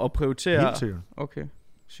at prioritere. Helt sikkert. Okay,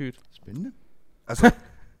 sygt. Spændende. Altså,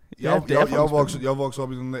 jeg voksede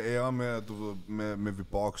op i den der æra med, at du ved, med vi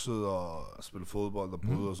boxede og spille fodbold og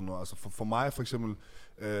bryde og sådan noget. Altså for mig for eksempel,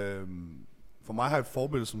 for mig har et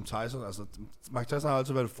forbillede som Tyson. Altså, Mike Tyson har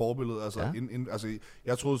altid været et forbillede. Altså, altså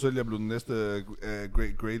jeg troede selv, jeg blev den næste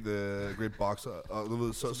great boxer. Og du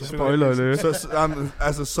ved, så spoiler det. Han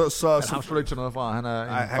har sgu ikke til noget fra. Han er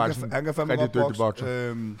han kan fandme rigtig dygtig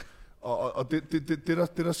boxer. Og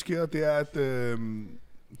det der sker, det er, at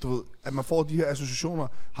du ved, at man får de her associationer.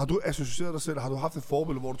 Har du associeret dig selv? Har du haft et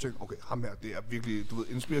forbillede, hvor du tænker, okay, ham her, det er virkelig, du ved,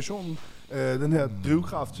 inspirationen, den her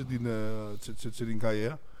drivkraft til din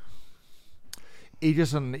karriere? Ikke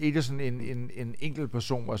sådan en enkelt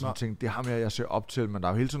person, hvor jeg sådan tænkte, det er ham jeg ser op til, men der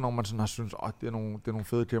er jo hele tiden nogen, man sådan har syntes, det er nogle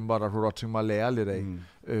fede kæmper, der kunne godt tænke mig at lære lidt af.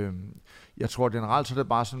 Jeg tror generelt, så har det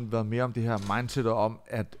bare sådan været mere om det her mindset om,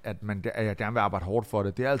 at jeg gerne vil arbejde hårdt for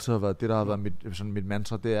det. Det har altid været det, der har været mit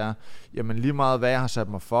mantra, det er, jamen lige meget hvad jeg har sat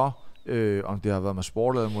mig for, om det har været med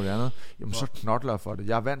sport eller muligt andet, jamen så knokler jeg for det.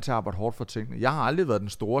 Jeg er vant til at arbejde hårdt for tingene. Jeg har aldrig været den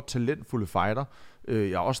store, talentfulde fighter.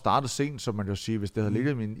 Jeg har også startet sent, som man jo sige, hvis det havde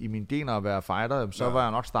ligget i mine gener at være fighter, så var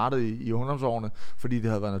jeg nok startet i ungdomsårene, fordi det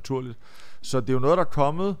havde været naturligt. Så det er jo noget, der er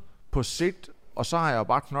kommet på sigt, og så har jeg jo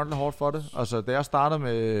bare knoklet hårdt for det. Altså, da jeg startede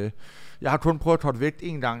med... Jeg har kun prøvet at tage vægt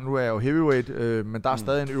en gang, nu er jeg jo heavyweight, men der er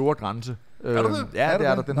stadig en øvre grænse. Er det? Ja, det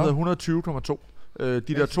er der. Den hedder 120,2. De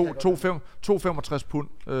der 265 pund,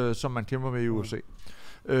 som man kæmper med i UFC.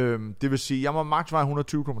 Det vil sige, jeg må maks veje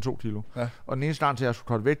 120,2 kilo. Ja. Og den eneste gang til, at jeg skulle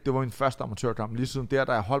cutte vægt, det var min første amatørkamp. Lige siden der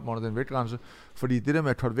jeg holdt mig under den vægtgrænse. Fordi det der med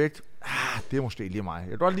at cutte vægt, det er måske lige mig. Jeg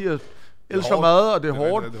kan godt lide at elsker mad, og det er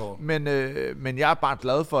hårdt. Men jeg er bare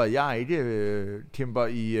glad for, at jeg ikke kæmper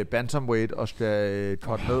i bantamweight og skal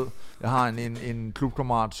cutte ned. Jeg har en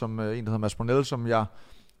klubkammerat, som en, der hedder Mads Brunel, som jeg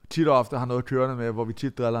tit og ofte har noget kørende med, hvor vi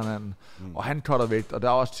tit driller hinanden. Og han cutter vægt, og der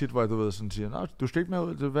er også tit, hvor jeg, du ved, sådan siger, nå, du skal ikke med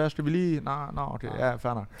ud, hvad skal vi lige? Nå, okay, ja,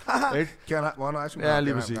 fair nok. Ja,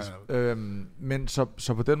 lige præcis. Men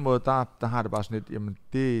så på den måde, der har det bare sådan lidt, jamen,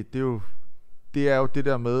 det er jo det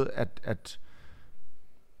der med,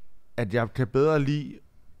 at jeg kan bedre lide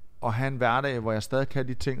at have en hverdag, hvor jeg stadig kan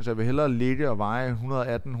de ting, så jeg vil hellere ligge og veje 118-117,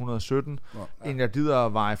 end jeg gider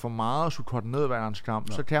at veje for meget og skulle korte ned hver hans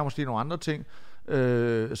kamp. Så kan jeg måske nogle andre ting,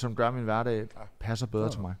 som gør min hverdag passer bedre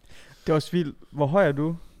til mig. Det er også vildt. Hvor høj er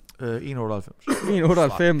du? 1,98. 1,98.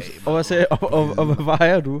 Og hvad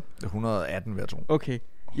vejer du? 118, vil jeg tro. Okay.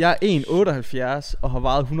 Jeg er 1,78 og har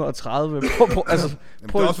vejet 130. Det er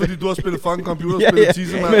også fordi, du har spillet fucking computerspil,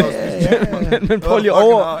 tissemand. Men prøv lige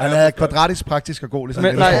over. Han er kvadratisk, praktisk og god. Ligesom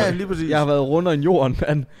men, nej, lige præcis. Jeg har været rundere end jorden,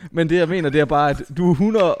 mand. Men det jeg mener, det er bare, at du er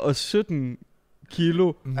 117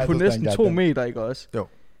 kilo på næsten 2 meter, ikke også? Jo.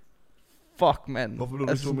 Fuck, mand. Hvorfor blev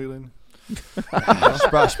du 2 meter inde?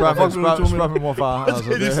 Spørg min mor og far. Altså,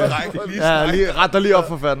 det er lige så rækkeligt. Ja, ret dig lige op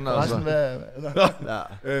for fanden. Altså.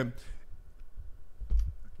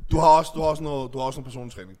 Du har også noget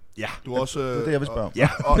personlig træning. Ja. Du har også, det er det, jeg vil spørge om. Ja.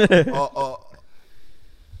 og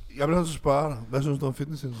jeg vil også spørge dig, hvad synes du om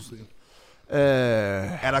fitnessindustrien?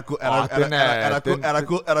 Er der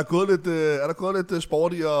gået lidt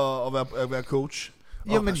sport i at være coach?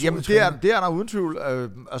 Jamen det er der uden tvivl.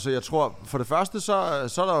 Altså jeg tror, for det første, så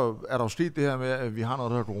er der jo sket det her med, at vi har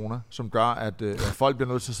noget, der hedder corona, som gør, at folk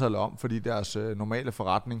bliver nødt til at sadle om, fordi deres normale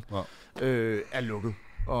forretning er lukket.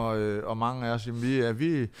 Og mange af os, jamen,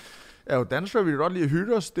 vi er jo danskere, vi kan godt lide at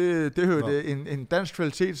hygge os. Det er jo en dansk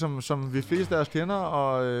kvalitet, som vi fleste af os kender,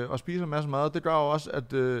 og spiser en masse mad. Det gør jo også,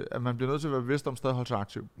 at man bliver nødt til at være bevidst om stadig at holde sig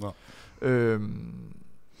aktiv.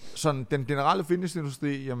 Sådan den generelle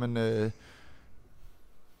fitnessindustri, jamen...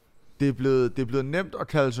 Det er blevet nemt at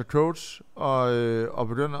kalde sig coach og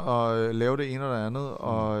begynde at lave det ene eller det andet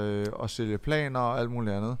og sælge planer og alt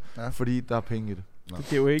muligt andet, fordi der er penge i det.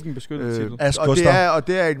 Det er jo ikke en beskyttet titel. Og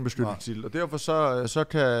det er ikke en beskyttet titel. Og derfor så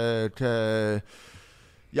kan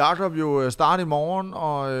Jakob jo starte i morgen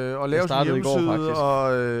og lave sin hjemmeside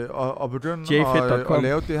og begynde at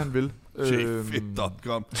lave det, han vil.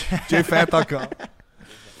 jfit.com jfat.com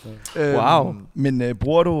Wow. Men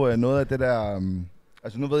bruger du noget af det der...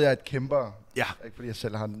 Altså nu ved jeg, at kæmper, ikke fordi jeg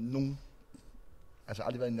selv har nogen, altså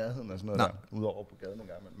aldrig været i nærheden af sådan noget der, udover på gaden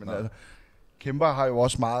nogle gange, men altså, kæmper har jo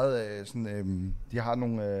også meget de har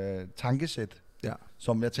nogle tankesæt,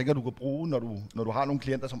 som jeg tænker, du kan bruge, når du har nogle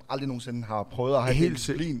klienter, som aldrig nogensinde har prøvet at have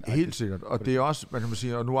helt sikkert, og det er også, hvad kan man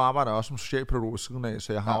sige, og nu arbejder jeg også som socialpædagog siden af,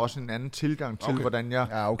 så jeg har også en anden tilgang til, hvordan jeg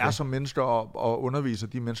er som menneske og underviser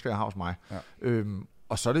de mennesker, jeg har hos mig.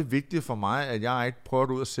 Og så er det vigtigt for mig, at jeg ikke prøver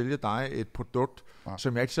ud at sælge dig et produkt,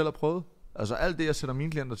 som jeg ikke selv har prøvet. Altså alt det, jeg sætter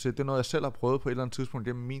mine klienter til, det er noget, jeg selv har prøvet på et eller andet tidspunkt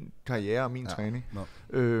gennem min karriere og min træning.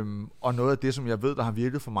 Og noget af det, som jeg ved, der har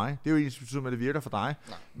virket for mig, det er jo egentlig betyder, at det virker for dig.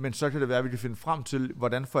 Men så kan det være, at vi kan finde frem til,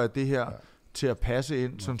 hvordan får jeg det her til at passe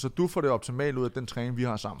ind, sådan, så du får det optimalt ud af den træning, vi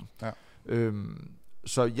har sammen.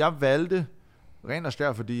 Så jeg valgte Ren og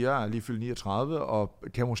skær, fordi jeg er lige fyldt 39, og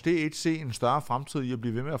kan måske ikke se en større fremtid i at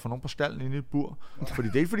blive ved med at få nogen på stallen inde i et bur. Fordi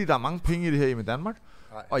det er ikke fordi, der er mange penge i det her hjemme i Danmark,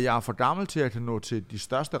 og jeg er for gammel til at kan nå til de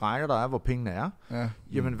største rækker, der er, hvor pengene er. Ja.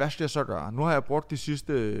 Jamen, hvad skal jeg så gøre? Nu har jeg brugt de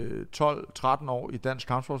sidste 12-13 år i dansk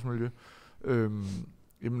kampsportsmiljø.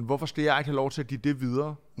 Jamen, hvorfor skal jeg ikke have lov til at give det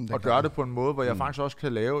videre og gøre det på en måde, hvor jeg faktisk også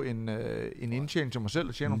kan lave en indtjening til mig selv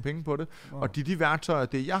og tjene nogle penge på det, og de værktøjer,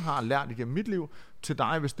 det jeg har lært igennem mit liv, til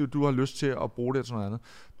dig, hvis du har lyst til at bruge det til noget andet.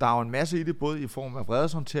 Der er jo en masse i det, både i form af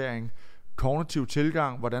vredeshåndtering, kognitiv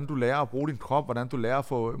tilgang, hvordan du lærer at bruge din krop, hvordan du lærer at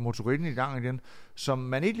få motorikken i gang igen, som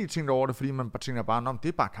man ikke lige tænker over det, fordi man tænker bare, det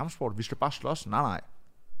er bare kampsport, vi skal bare slås. Nej.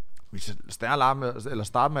 Vi skal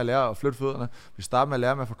starte med at lære at flytte fødderne, vi starter med at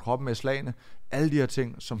lære med at få kroppen med i slagene, alle de her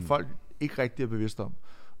ting, som folk ikke rigtig er bevidste om.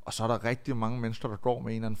 Og så er der rigtig mange mennesker, der går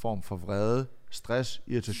med en eller anden form for vrede, stress,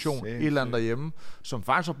 irritation, et eller andet derhjemme, som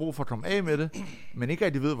faktisk har brug for at komme af med det, men ikke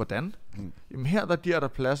rigtig ved, hvordan. Jamen her, der giver der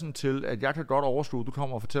pladsen til, at jeg kan godt overstue, du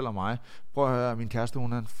kommer og fortæller mig, prøv at høre, min kæreste,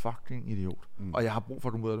 hun er en fucking idiot, og jeg har brug for,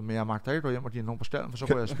 at du møder det, men jeg magter ikke gå hjem og give nogen på stallen, for så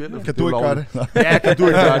går jeg og spiller. Kan du ikke gøre det? Ja, kan du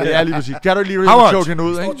ikke gøre det, ja, lige præcis. Kan du ikke lige sjovt hende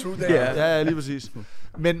ud, ikke? Ja, lige præcis.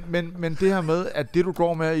 Men det her med, at det du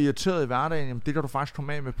går med er irriteret i hverdagen, jamen, det kan du faktisk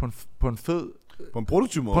komme af med på en fed, på en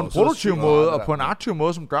produktiv måde. På en produktiv måde, og på en aktiv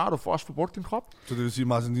måde, som gør, at du får også brugt din krop. Så det vil sige, at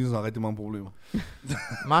Martin Dinesen har rigtig mange problemer.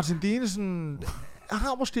 Martin Dinesen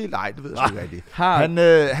har måske... Nej, det ved jeg ikke rigtigt.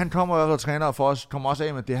 Han kommer og træner for os, kommer også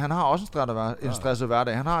af med det. Han har også en stresset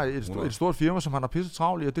hverdag. Han har et stort firma, som han har pisset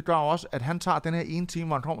travlt i, og det gør også, at han tager den her ene time,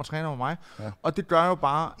 hvor han kommer og træner med mig. Ja. Og det gør jo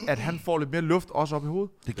bare, at han får lidt mere luft også op i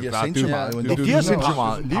hovedet. Det giver sindssygt meget. Det giver sindssygt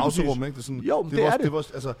meget. Lige præcis. Jo, det er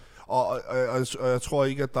det. Og jeg tror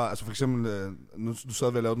ikke, at der... Altså for eksempel, nu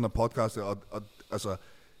sad vi og lavede den her podcast, og altså,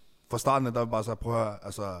 fra starten af, der var bare så, prøv at høre,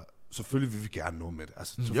 altså, selvfølgelig vil vi gerne nå med det.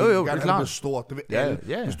 Altså, jo, vi gerne det er klart. Det stort, det vil alle.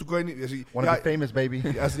 Yeah. Hvis du går ind i... Wanna be famous, baby.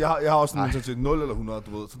 Altså, jeg har også en mentalitet 0 eller 100,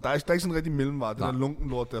 du ved. Så der er ikke sådan en rigtig mellemvare. Den der lunken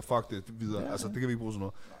lort, der fuck det videre. Altså, det kan vi ikke bruge sådan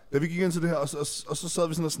noget. Da vi gik ind til det her, og så sad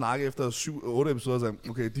vi sådan og snakkede efter 7-8 episoder, og sagde,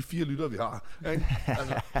 okay, de 4 lyttere, vi har.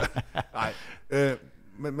 Altså, nej.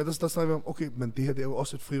 Men der snakker vi om, okay, men det her, det er jo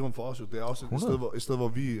også et frirum for os, jo. Det er også et sted, hvor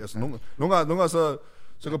vi... Altså, nogle gange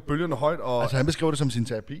så går bølgerne højt, og... Altså, han beskriver det som sin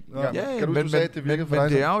terapi. Ja, kan du sige, at det virkede for dig?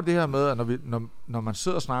 Men det er jo det her med, at når man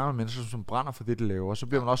sidder og snakker med mennesker, som brænder for det, de laver, så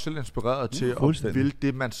bliver man også selv inspireret til at ville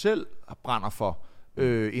det, man selv brænder for,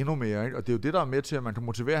 endnu mere. Ikke? Og det er jo det, der er med til, at man kan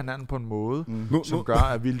motivere hinanden på en måde, som gør,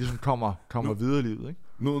 at vi ligesom kommer videre i livet. Ikke?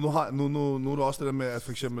 Nu er der også det der med, at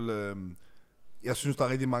for eksempel... jeg synes, der er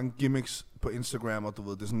rigtig mange gimmicks på Instagram, og du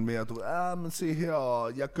ved, det er sådan mere, men se her,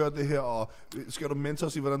 og jeg gør det her, og skal du mentor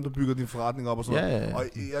os i, hvordan du bygger din forretning op og sådan noget. Ja. Og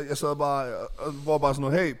jeg sad bare, og var bare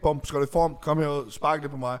sådan noget, hey, bum, skal du i form, kom her og spark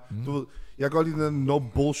lidt på mig. Du ved, jeg kan godt lide den no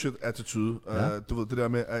bullshit attitude. Du ved, det der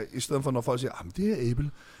med, at i stedet for, når folk siger, men det er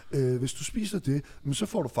Abel, hvis du spiser det, men så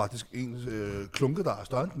får du faktisk en klunke, der er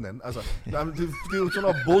større end den anden. Altså, det er jo sådan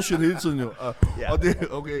noget bullshit hele tiden jo. Og det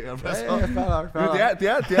okay, men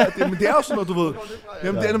det er jo sådan noget, du ved.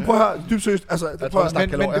 Jamen, det er prøv at høre, dybt seriøst.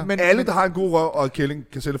 Altså, men alle, der har en god røv og kælling,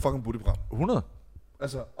 kan sælge fucking bootyprogram. 100.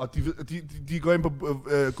 Altså, og de går ind på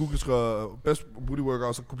Google skriver best booty workout,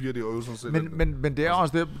 og så kopierer de øvelser selv. Men det er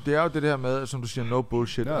også det er jo det der med, som du siger, no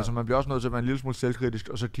bullshit. Ja. Altså, man bliver også nødt til at være en lille smule selvkritisk,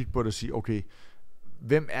 og så kigge på det og sige, okay,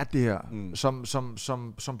 hvem er det her?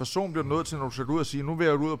 Som person bliver du nødt til, når du skal ud og sige, nu vil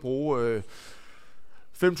jeg ud og bruge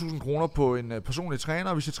 5.000 kroner på en personlig træner,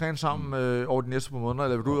 og vi skal træne sammen over de næste par måneder,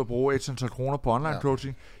 eller vil du ud og bruge et antal kroner på online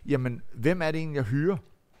coaching. Jamen, hvem er det egentlig, jeg hyrer?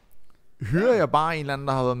 Hyrer jeg bare en eller anden,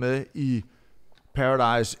 der har været med i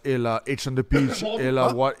Paradise, eller X on the Beach,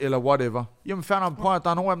 eller whatever? Jamen, fair nok, prøv at der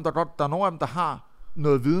er nogle af dem, der har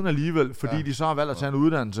noget viden alligevel, fordi de så har valgt at tage en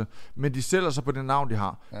uddannelse, men de sælger sig på det navn, de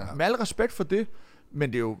har. Ja. Med al respekt for det, men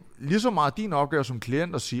det er jo lige så meget din opgave som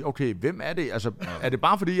klient at sige, okay, hvem er det? Altså, er det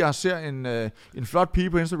bare fordi, jeg ser en flot pige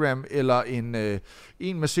på Instagram, eller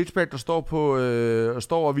en med sixpack, der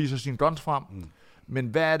står og viser sine guns frem? Men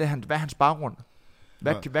hvad er hans baggrund?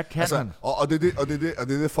 Hvad kan han? Og det er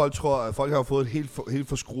det, folk tror. Folk har jo fået et helt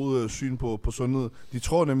forskruet syn på sundhed. De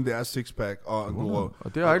tror nemlig, det er sixpack og en god røv.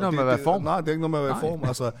 Og det har ikke noget med at være i form. Nej, det er ikke noget med at være i form.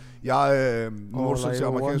 Altså, jeg til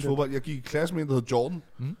amerikansk fodbold. Jeg gik i klasse med en, der hed Jordan.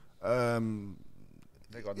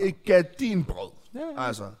 Ikke gav din brød.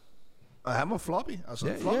 Altså. Og han var floppy, altså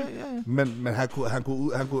floppy. Men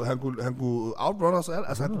han kunne outrun os alt.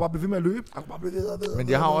 Altså han kunne bare blive ved med at løbe. Han kunne bare blive ved. Men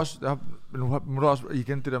jeg har også, nu må du også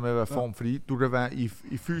igen det der med at være form, fordi du kan være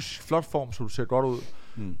i fysisk flot form, så du ser godt ud.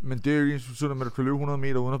 Men det er jo ikke sådan, at du kan løbe 100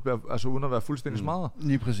 meter uden at være fuldstændig smadret.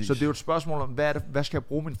 Lige præcis. Så det er jo et spørgsmål om, hvad skal jeg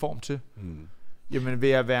bruge min form til? Jamen vil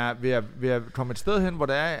jeg komme et sted hen, hvor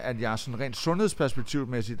det er, at jeg sådan rent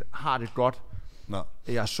sundhedsperspektivmæssigt har det godt,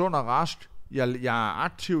 Jeg er sund og rask. Jeg er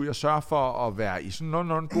aktiv, jeg sørger for at være i sådan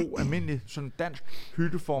nogenlunde god, almindelig sådan dansk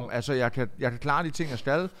hytteform. Altså, jeg kan klare de ting, jeg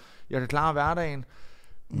skal. Jeg kan klare hverdagen.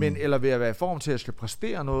 Men eller ved at være i form til, at jeg skal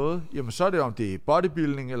præstere noget, jamen så er det, om det er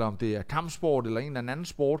bodybuilding, eller om det er kampsport, eller en eller anden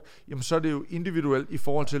sport, jamen så er det jo individuelt i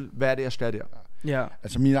forhold til, hvad det er, jeg skal der. Ja.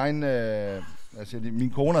 Altså min egen, min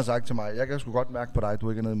kone har sagt til mig, jeg kan sgu godt mærke på dig, at du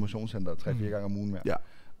ikke er nede i motionscenter 3-4 gange om ugen mere. Ja.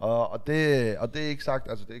 Og det er ikke sagt,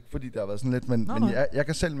 altså det er ikke fordi, det har været sådan lidt, men jeg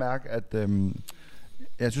kan selv mærke, at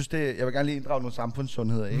jeg synes, jeg vil gerne lige inddrage nogle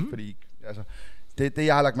samfundssundheder, ikke? Fordi, altså, det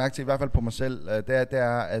jeg har lagt mærke til, i hvert fald på mig selv, det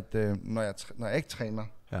er at når jeg ikke træner,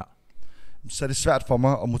 så er det svært for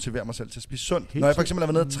mig at motivere mig selv til at spise sundt. Når jeg for eksempel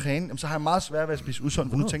er nede og træne, så har jeg meget svært ved at spise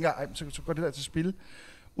usundt, for nu tænker jeg, så går det der til spil.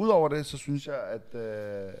 Udover det, så synes jeg, at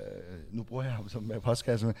nu bruger jeg ham som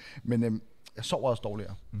postkasse, men jeg sover også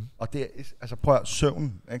dårligere. Og det er, altså prøv at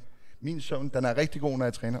søvn, ikke? Min søvn, den er rigtig god, når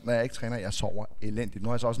jeg træner. Når jeg ikke træner, jeg sover elendigt. Nu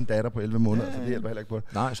har jeg så også en datter på 11 måneder, så det hjælper heller ikke på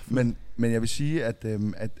det. Nej, men jeg vil sige, at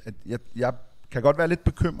jeg kan godt være lidt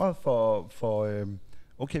bekymret for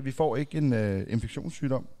okay, vi får ikke en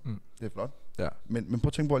infektionssygdom. Det er flot. Ja. Men prøv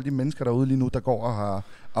at tænke på alle de mennesker derude lige nu, der går og har...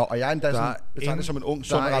 Og jeg er endda sådan betegnet som en ung,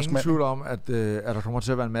 sund og rask mand. Der er ingen tvivl om, at der kommer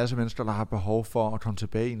til at være en masse mennesker, der har behov for at komme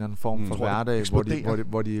tilbage i en anden form for hverdag,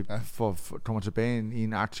 hvor de kommer tilbage i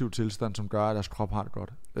en aktiv tilstand, som gør, at deres krop har det godt.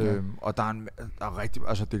 Ja. Og der er rigtig...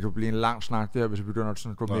 Altså, det kan blive en lang snak der, hvis vi begynder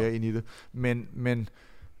at gå mere ind i det. Men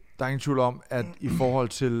der er ingen tvivl om, at i forhold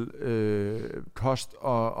til kost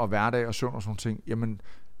og hverdag og søvn og sådan ting, jamen,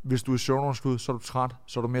 hvis du er i søvnunderskud, så er du træt,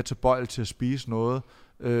 så er du mere tilbøjelig til at spise noget,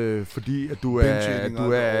 fordi at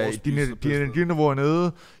din energiniveau er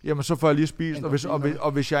nede, jamen så får jeg lige spist,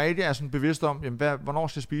 og hvis jeg ikke er sådan bevidst om, jamen, hvornår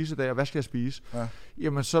skal jeg spise i dag, og hvad skal jeg spise,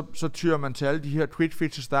 jamen så tyrer man til alle de her quick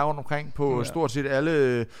fixes, der er rundt omkring på stort set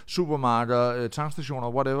alle supermarkeder, tankstationer,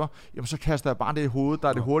 whatever, jamen så kaster jeg bare det i hovedet, der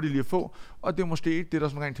er det hurtigt lige at få, og det er måske ikke det, der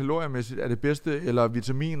sådan rent kaloriemæssigt er det bedste, eller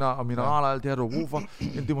vitaminer og mineraler og alt det her, du har brug for,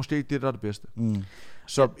 men det er måske ikke det, der er det bedste.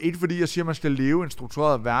 Så ikke fordi jeg siger, at man skal leve en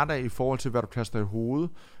struktureret hverdag i forhold til, hvad du kaster i hovedet,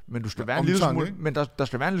 men du skal være en lille smule, men der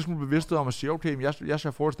skal være en lille smule bevidsthed om at sige, okay, jeg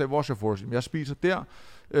skal forestille, hvor skal jeg forestille? Jeg spiser der,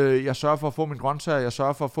 jeg sørger for at få min grøntsager, jeg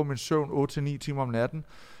sørger for at få min søvn 8-9 timer om natten.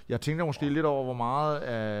 Jeg tænker måske lidt over, hvor meget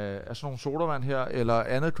af sådan nogle sodavand her, eller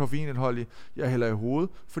andet koffeinindhold, jeg hælder i hovedet,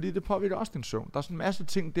 fordi det påvirker også din søvn. Der er sådan en masse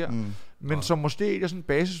ting der, men som måske ikke er sådan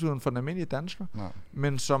basisviden for den almindelige dansker,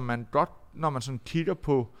 men som man godt, når man sådan kigger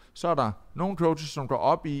på, så er der nogle coaches, som går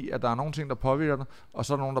op i, at der er nogle ting, der påvirker dig, og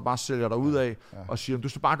så er der nogen, der bare sælger dig ud af, og siger, du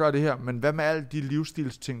skal bare gøre det her, men hvad med alle de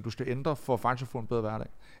livsstilsting, du skal ændre, for faktisk at få en bedre hverdag?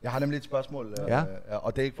 Jeg har nemlig et spørgsmål,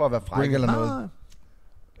 og det er ikke for at være fræk eller noget.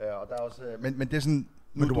 Og der er også, men det er sådan...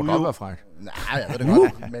 Men du må godt være fræk. Nej, jeg ved det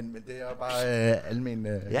godt, men det er bare almen...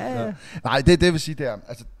 Nej, det vil sige, det er...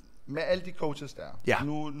 Altså, med alle de coaches der,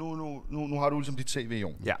 nu har du ligesom dit CV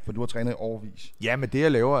jo, for du har trænet i årevis. Ja, men det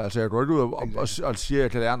jeg laver, altså jeg går ikke ud og siger, at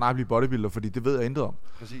jeg kan lære at blive bodybuilder, fordi det ved jeg intet om.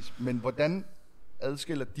 Præcis, men hvordan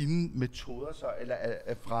adskiller dine metoder så, eller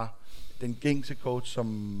er fra den gængse coach,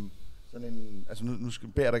 som sådan en... Altså nu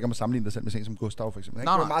beder jeg dig ikke om at sammenligne dig selv med en som Gustav for eksempel. Det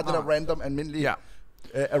er meget det der random, almindelige... Ja.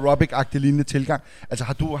 Aerobic-agtig lignende tilgang. Altså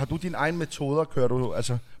har du dine egne metoder,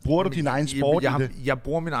 bruger du din egen sport i det? Jeg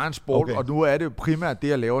bruger min egen sport, og nu er det jo primært det,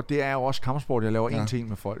 jeg laver. Det er jo også kampsport, jeg laver en ting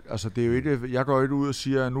med folk. Altså det er jo ikke, jeg går ikke ud og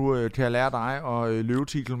siger, nu kan jeg lære dig at løbe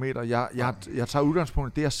 10 km. Jeg tager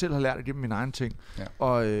udgangspunkt i det, jeg selv har lært igennem min egen ting. Ja.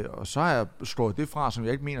 Og så har jeg skåret det fra, som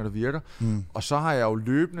jeg ikke mener, der virker. Og så har jeg jo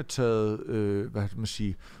løbende taget,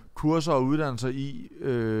 kurser og uddannelser i,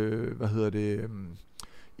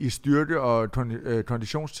 i styrke- og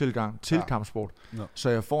konditionstilgang til kampsport, så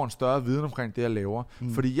jeg får en større viden omkring det, jeg laver.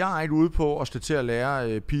 Fordi jeg er ikke ude på at skal til at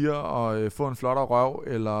lære piger at få en flottere røv,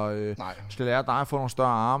 eller skal lære dig at få nogle større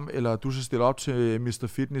arme, eller du skal stille op til Mr.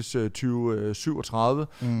 Fitness 2037,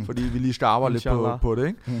 fordi vi lige skal arbejde lidt på det,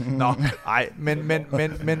 ikke?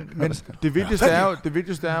 Men det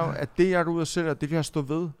vigtigste er jo, at det, jeg er ude og sælger, det kan jeg stå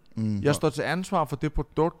ved. Jeg står til ansvar for det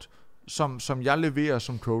produkt, som jeg leverer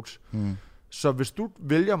som coach. Så hvis du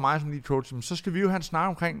vælger mig som din coach, så skal vi jo have en snak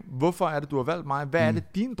omkring, hvorfor er det, du har valgt mig? Hvad er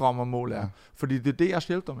det, din drøm og mål er? Fordi det er det, jeg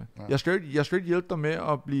skal hjælpe dig med. Ja. Jeg skal ikke hjælpe dig med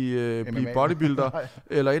at blive bodybuilder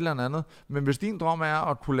eller et eller andet. Men hvis din drøm er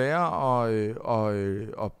at kunne lære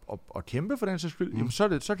at kæmpe for den sags skyld, jamen så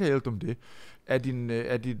kan jeg hjælpe dig med det.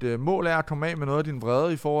 Er dit mål er at komme af med noget af din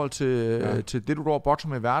vrede i forhold til det, du går og bokser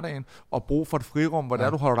med i hverdagen, og bruge for et frirum, hvor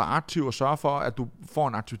du holder dig aktiv og sørger for, at du får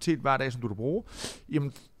en aktivitet hver dag, som du kan bruge,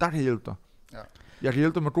 jamen der kan jeg hjælpe dig. Ja. Jeg kan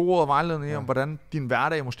hjælpe dig med gode råd og vejledning om, hvordan din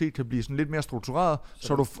hverdag måske kan blive sådan lidt mere struktureret,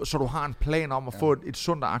 så du har en plan om at få et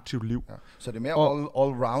sundt og aktivt liv. Ja. Så det er mere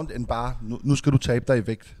all round end bare, nu skal du tabe dig i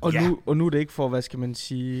vægt. Og nu er det ikke for, hvad skal man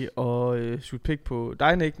sige, at suge pik på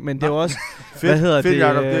dig, Nick, men det er også... hvad hedder fedt, det?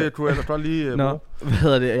 Jacob, det kunne jeg ellers godt lige... hvad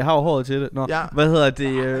hedder det? Jeg har jo håret til det. Hvad hedder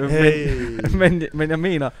det? Men jeg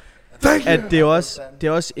mener, at det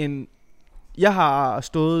er også en... Jeg har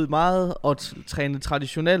stået meget og trænet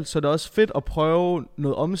traditionelt, så det er også fedt at prøve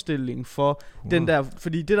noget omstilling for den der,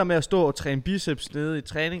 fordi det der med at stå og træne biceps nede i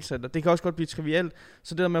træningscenter, det kan også godt blive trivielt,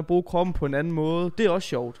 så det der med at bruge kroppen på en anden måde, det er også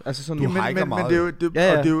sjovt. Altså sådan, men det er jo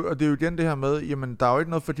det er jo igen det her med, jamen der er jo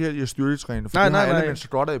ikke noget forkert i at styrketræne, for det har alle mennesker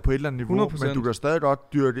godt af på et eller andet niveau, 100%. Men du kan stadig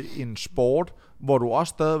godt dyrke en sport, hvor du også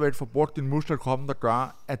stadigvæk får brugt din muskler i kroppen, der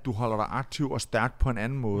gør, at du holder dig aktiv og stærk på en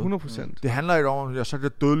anden måde. 100%. Det handler ikke om, at jeg så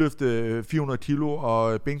kan dødløfte 400 kilo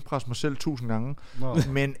og bænkpresse mig selv 1000 gange,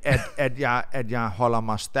 men at jeg holder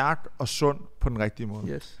mig stærk og sund på den rigtige måde.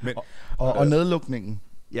 Yes. Men, og nedlukningen,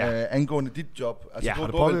 angående dit job, altså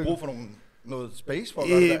du har vel brug for noget space for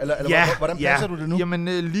eller hvordan passer du det nu? Jamen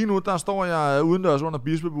lige nu der står jeg udendørs under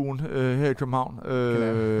Bispebuen her i København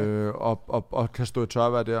og kan stå i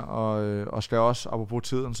tørvejr der og skal også apropos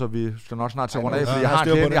tiden, så vi skal nok snart til rundt af, fordi jeg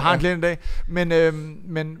har en klient i dag.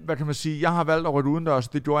 Men hvad kan man sige, jeg har valgt at rykke udendørs.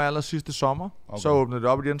 Det gjorde jeg allerede sidste sommer. Så åbnede det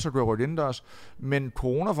op igen, så kunne jeg rykke indendørs. Men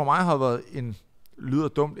corona for mig har været lyder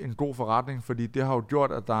dumt, en god forretning, fordi det har jo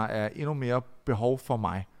gjort, at der er endnu mere behov for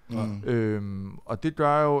mig. Og det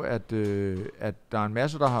gør jo, at der er en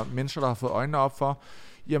masse mennesker, der har fået øjnene op for,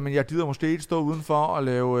 jamen jeg gider måske ikke stå udenfor og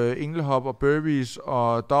lave englehop og burpees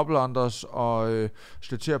og double unders og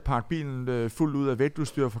skal til at pakke bilen fuldt ud af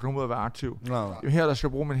vægtudstyr for at komme ud og være aktiv. Her der skal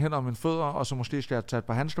jeg bruge mine hænder og mine fødder, og så måske skal jeg tage et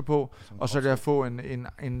par handsker på, og så kan jeg få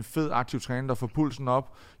en fed aktiv træning, der får pulsen op.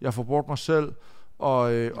 Jeg får brugt mig selv,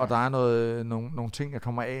 og der er nogle ting, jeg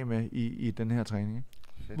kommer af med i den her træning.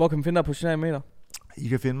 Ikke? Hvor kan man finde dig på sociale medier? I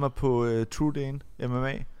kan finde mig på True Dane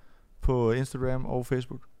MMA på Instagram og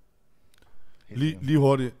Facebook. Lige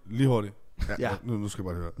hurtigt. Ja. Nu skal jeg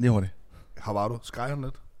bare høre. Lige hurtigt. Har du? Skreg han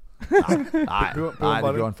lidt? Nej, det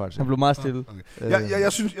gjorde han faktisk. Han blev meget stille. Okay.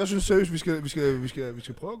 Jeg synes seriøst, vi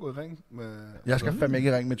skal prøve at gå i ring med... Jeg skal fandme ikke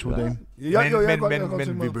i ring med True Dane.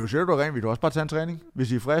 Men vi behøver ikke gå i ring. Vi kan også bare tage en træning.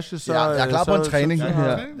 Hvis I er friske, så... Jeg er klar på en træning.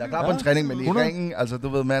 Jeg er klar på en træning, men i ringen, altså du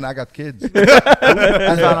ved, man, I got kids. I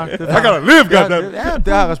gotta live, goddamn. Ja,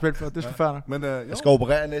 det har jeg respekt for. Det skal fair nok. Men jeg skal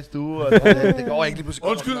operere næste uge, og det går ikke lige pludselig.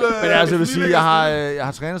 Undskyld. Men altså, jeg vil sige, jeg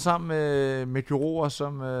har trænet sammen med kirurger,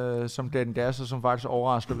 som gav den gas, og som faktisk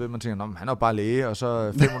overrasker ved, man tænker, han er bare læge, og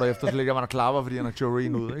så 5 minutter efter, så ligger man og klapper, fordi han har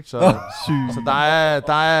teorien ud, ikke? Så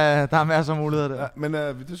der er masser af muligheder der. Ja, men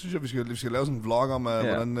det synes jeg, vi skal lave sådan en vlog om,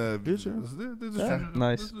 hvordan... det synes jeg.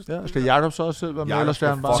 Nice. Ja, skal Jacob så også selv være med, eller skal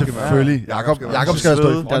han bare... Selvfølgelig. Jacob skal have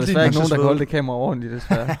stået. Der er desværre ikke nogen, der kan holde det kamera ordentligt,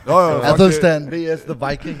 desværre. Athelstan vs. The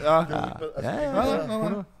Viking. Ja.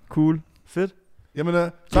 Cool. Fedt. Jamen,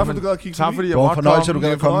 tak for, at du gad at kigge forbi. Det var en fornøjelse, at du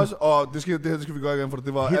gad at komme. Og det her skal vi gøre igen, for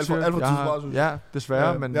det var alt for tidsvaret, synes jeg. Ja,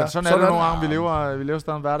 desværre, men sådan er det nogle gange. Vi lever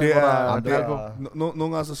stadig en hverdag, hvor der er på.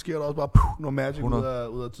 Nogle gange så sker der også bare noget magic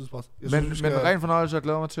ud af tidspres. Men ren fornøjelse, jeg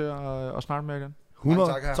glæder mig til at snakke med igen.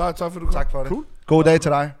 100. Tak for, at du kom. Tak for det. God dag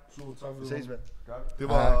til dig. Tak for det. Vi ses, ven. Det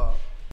var...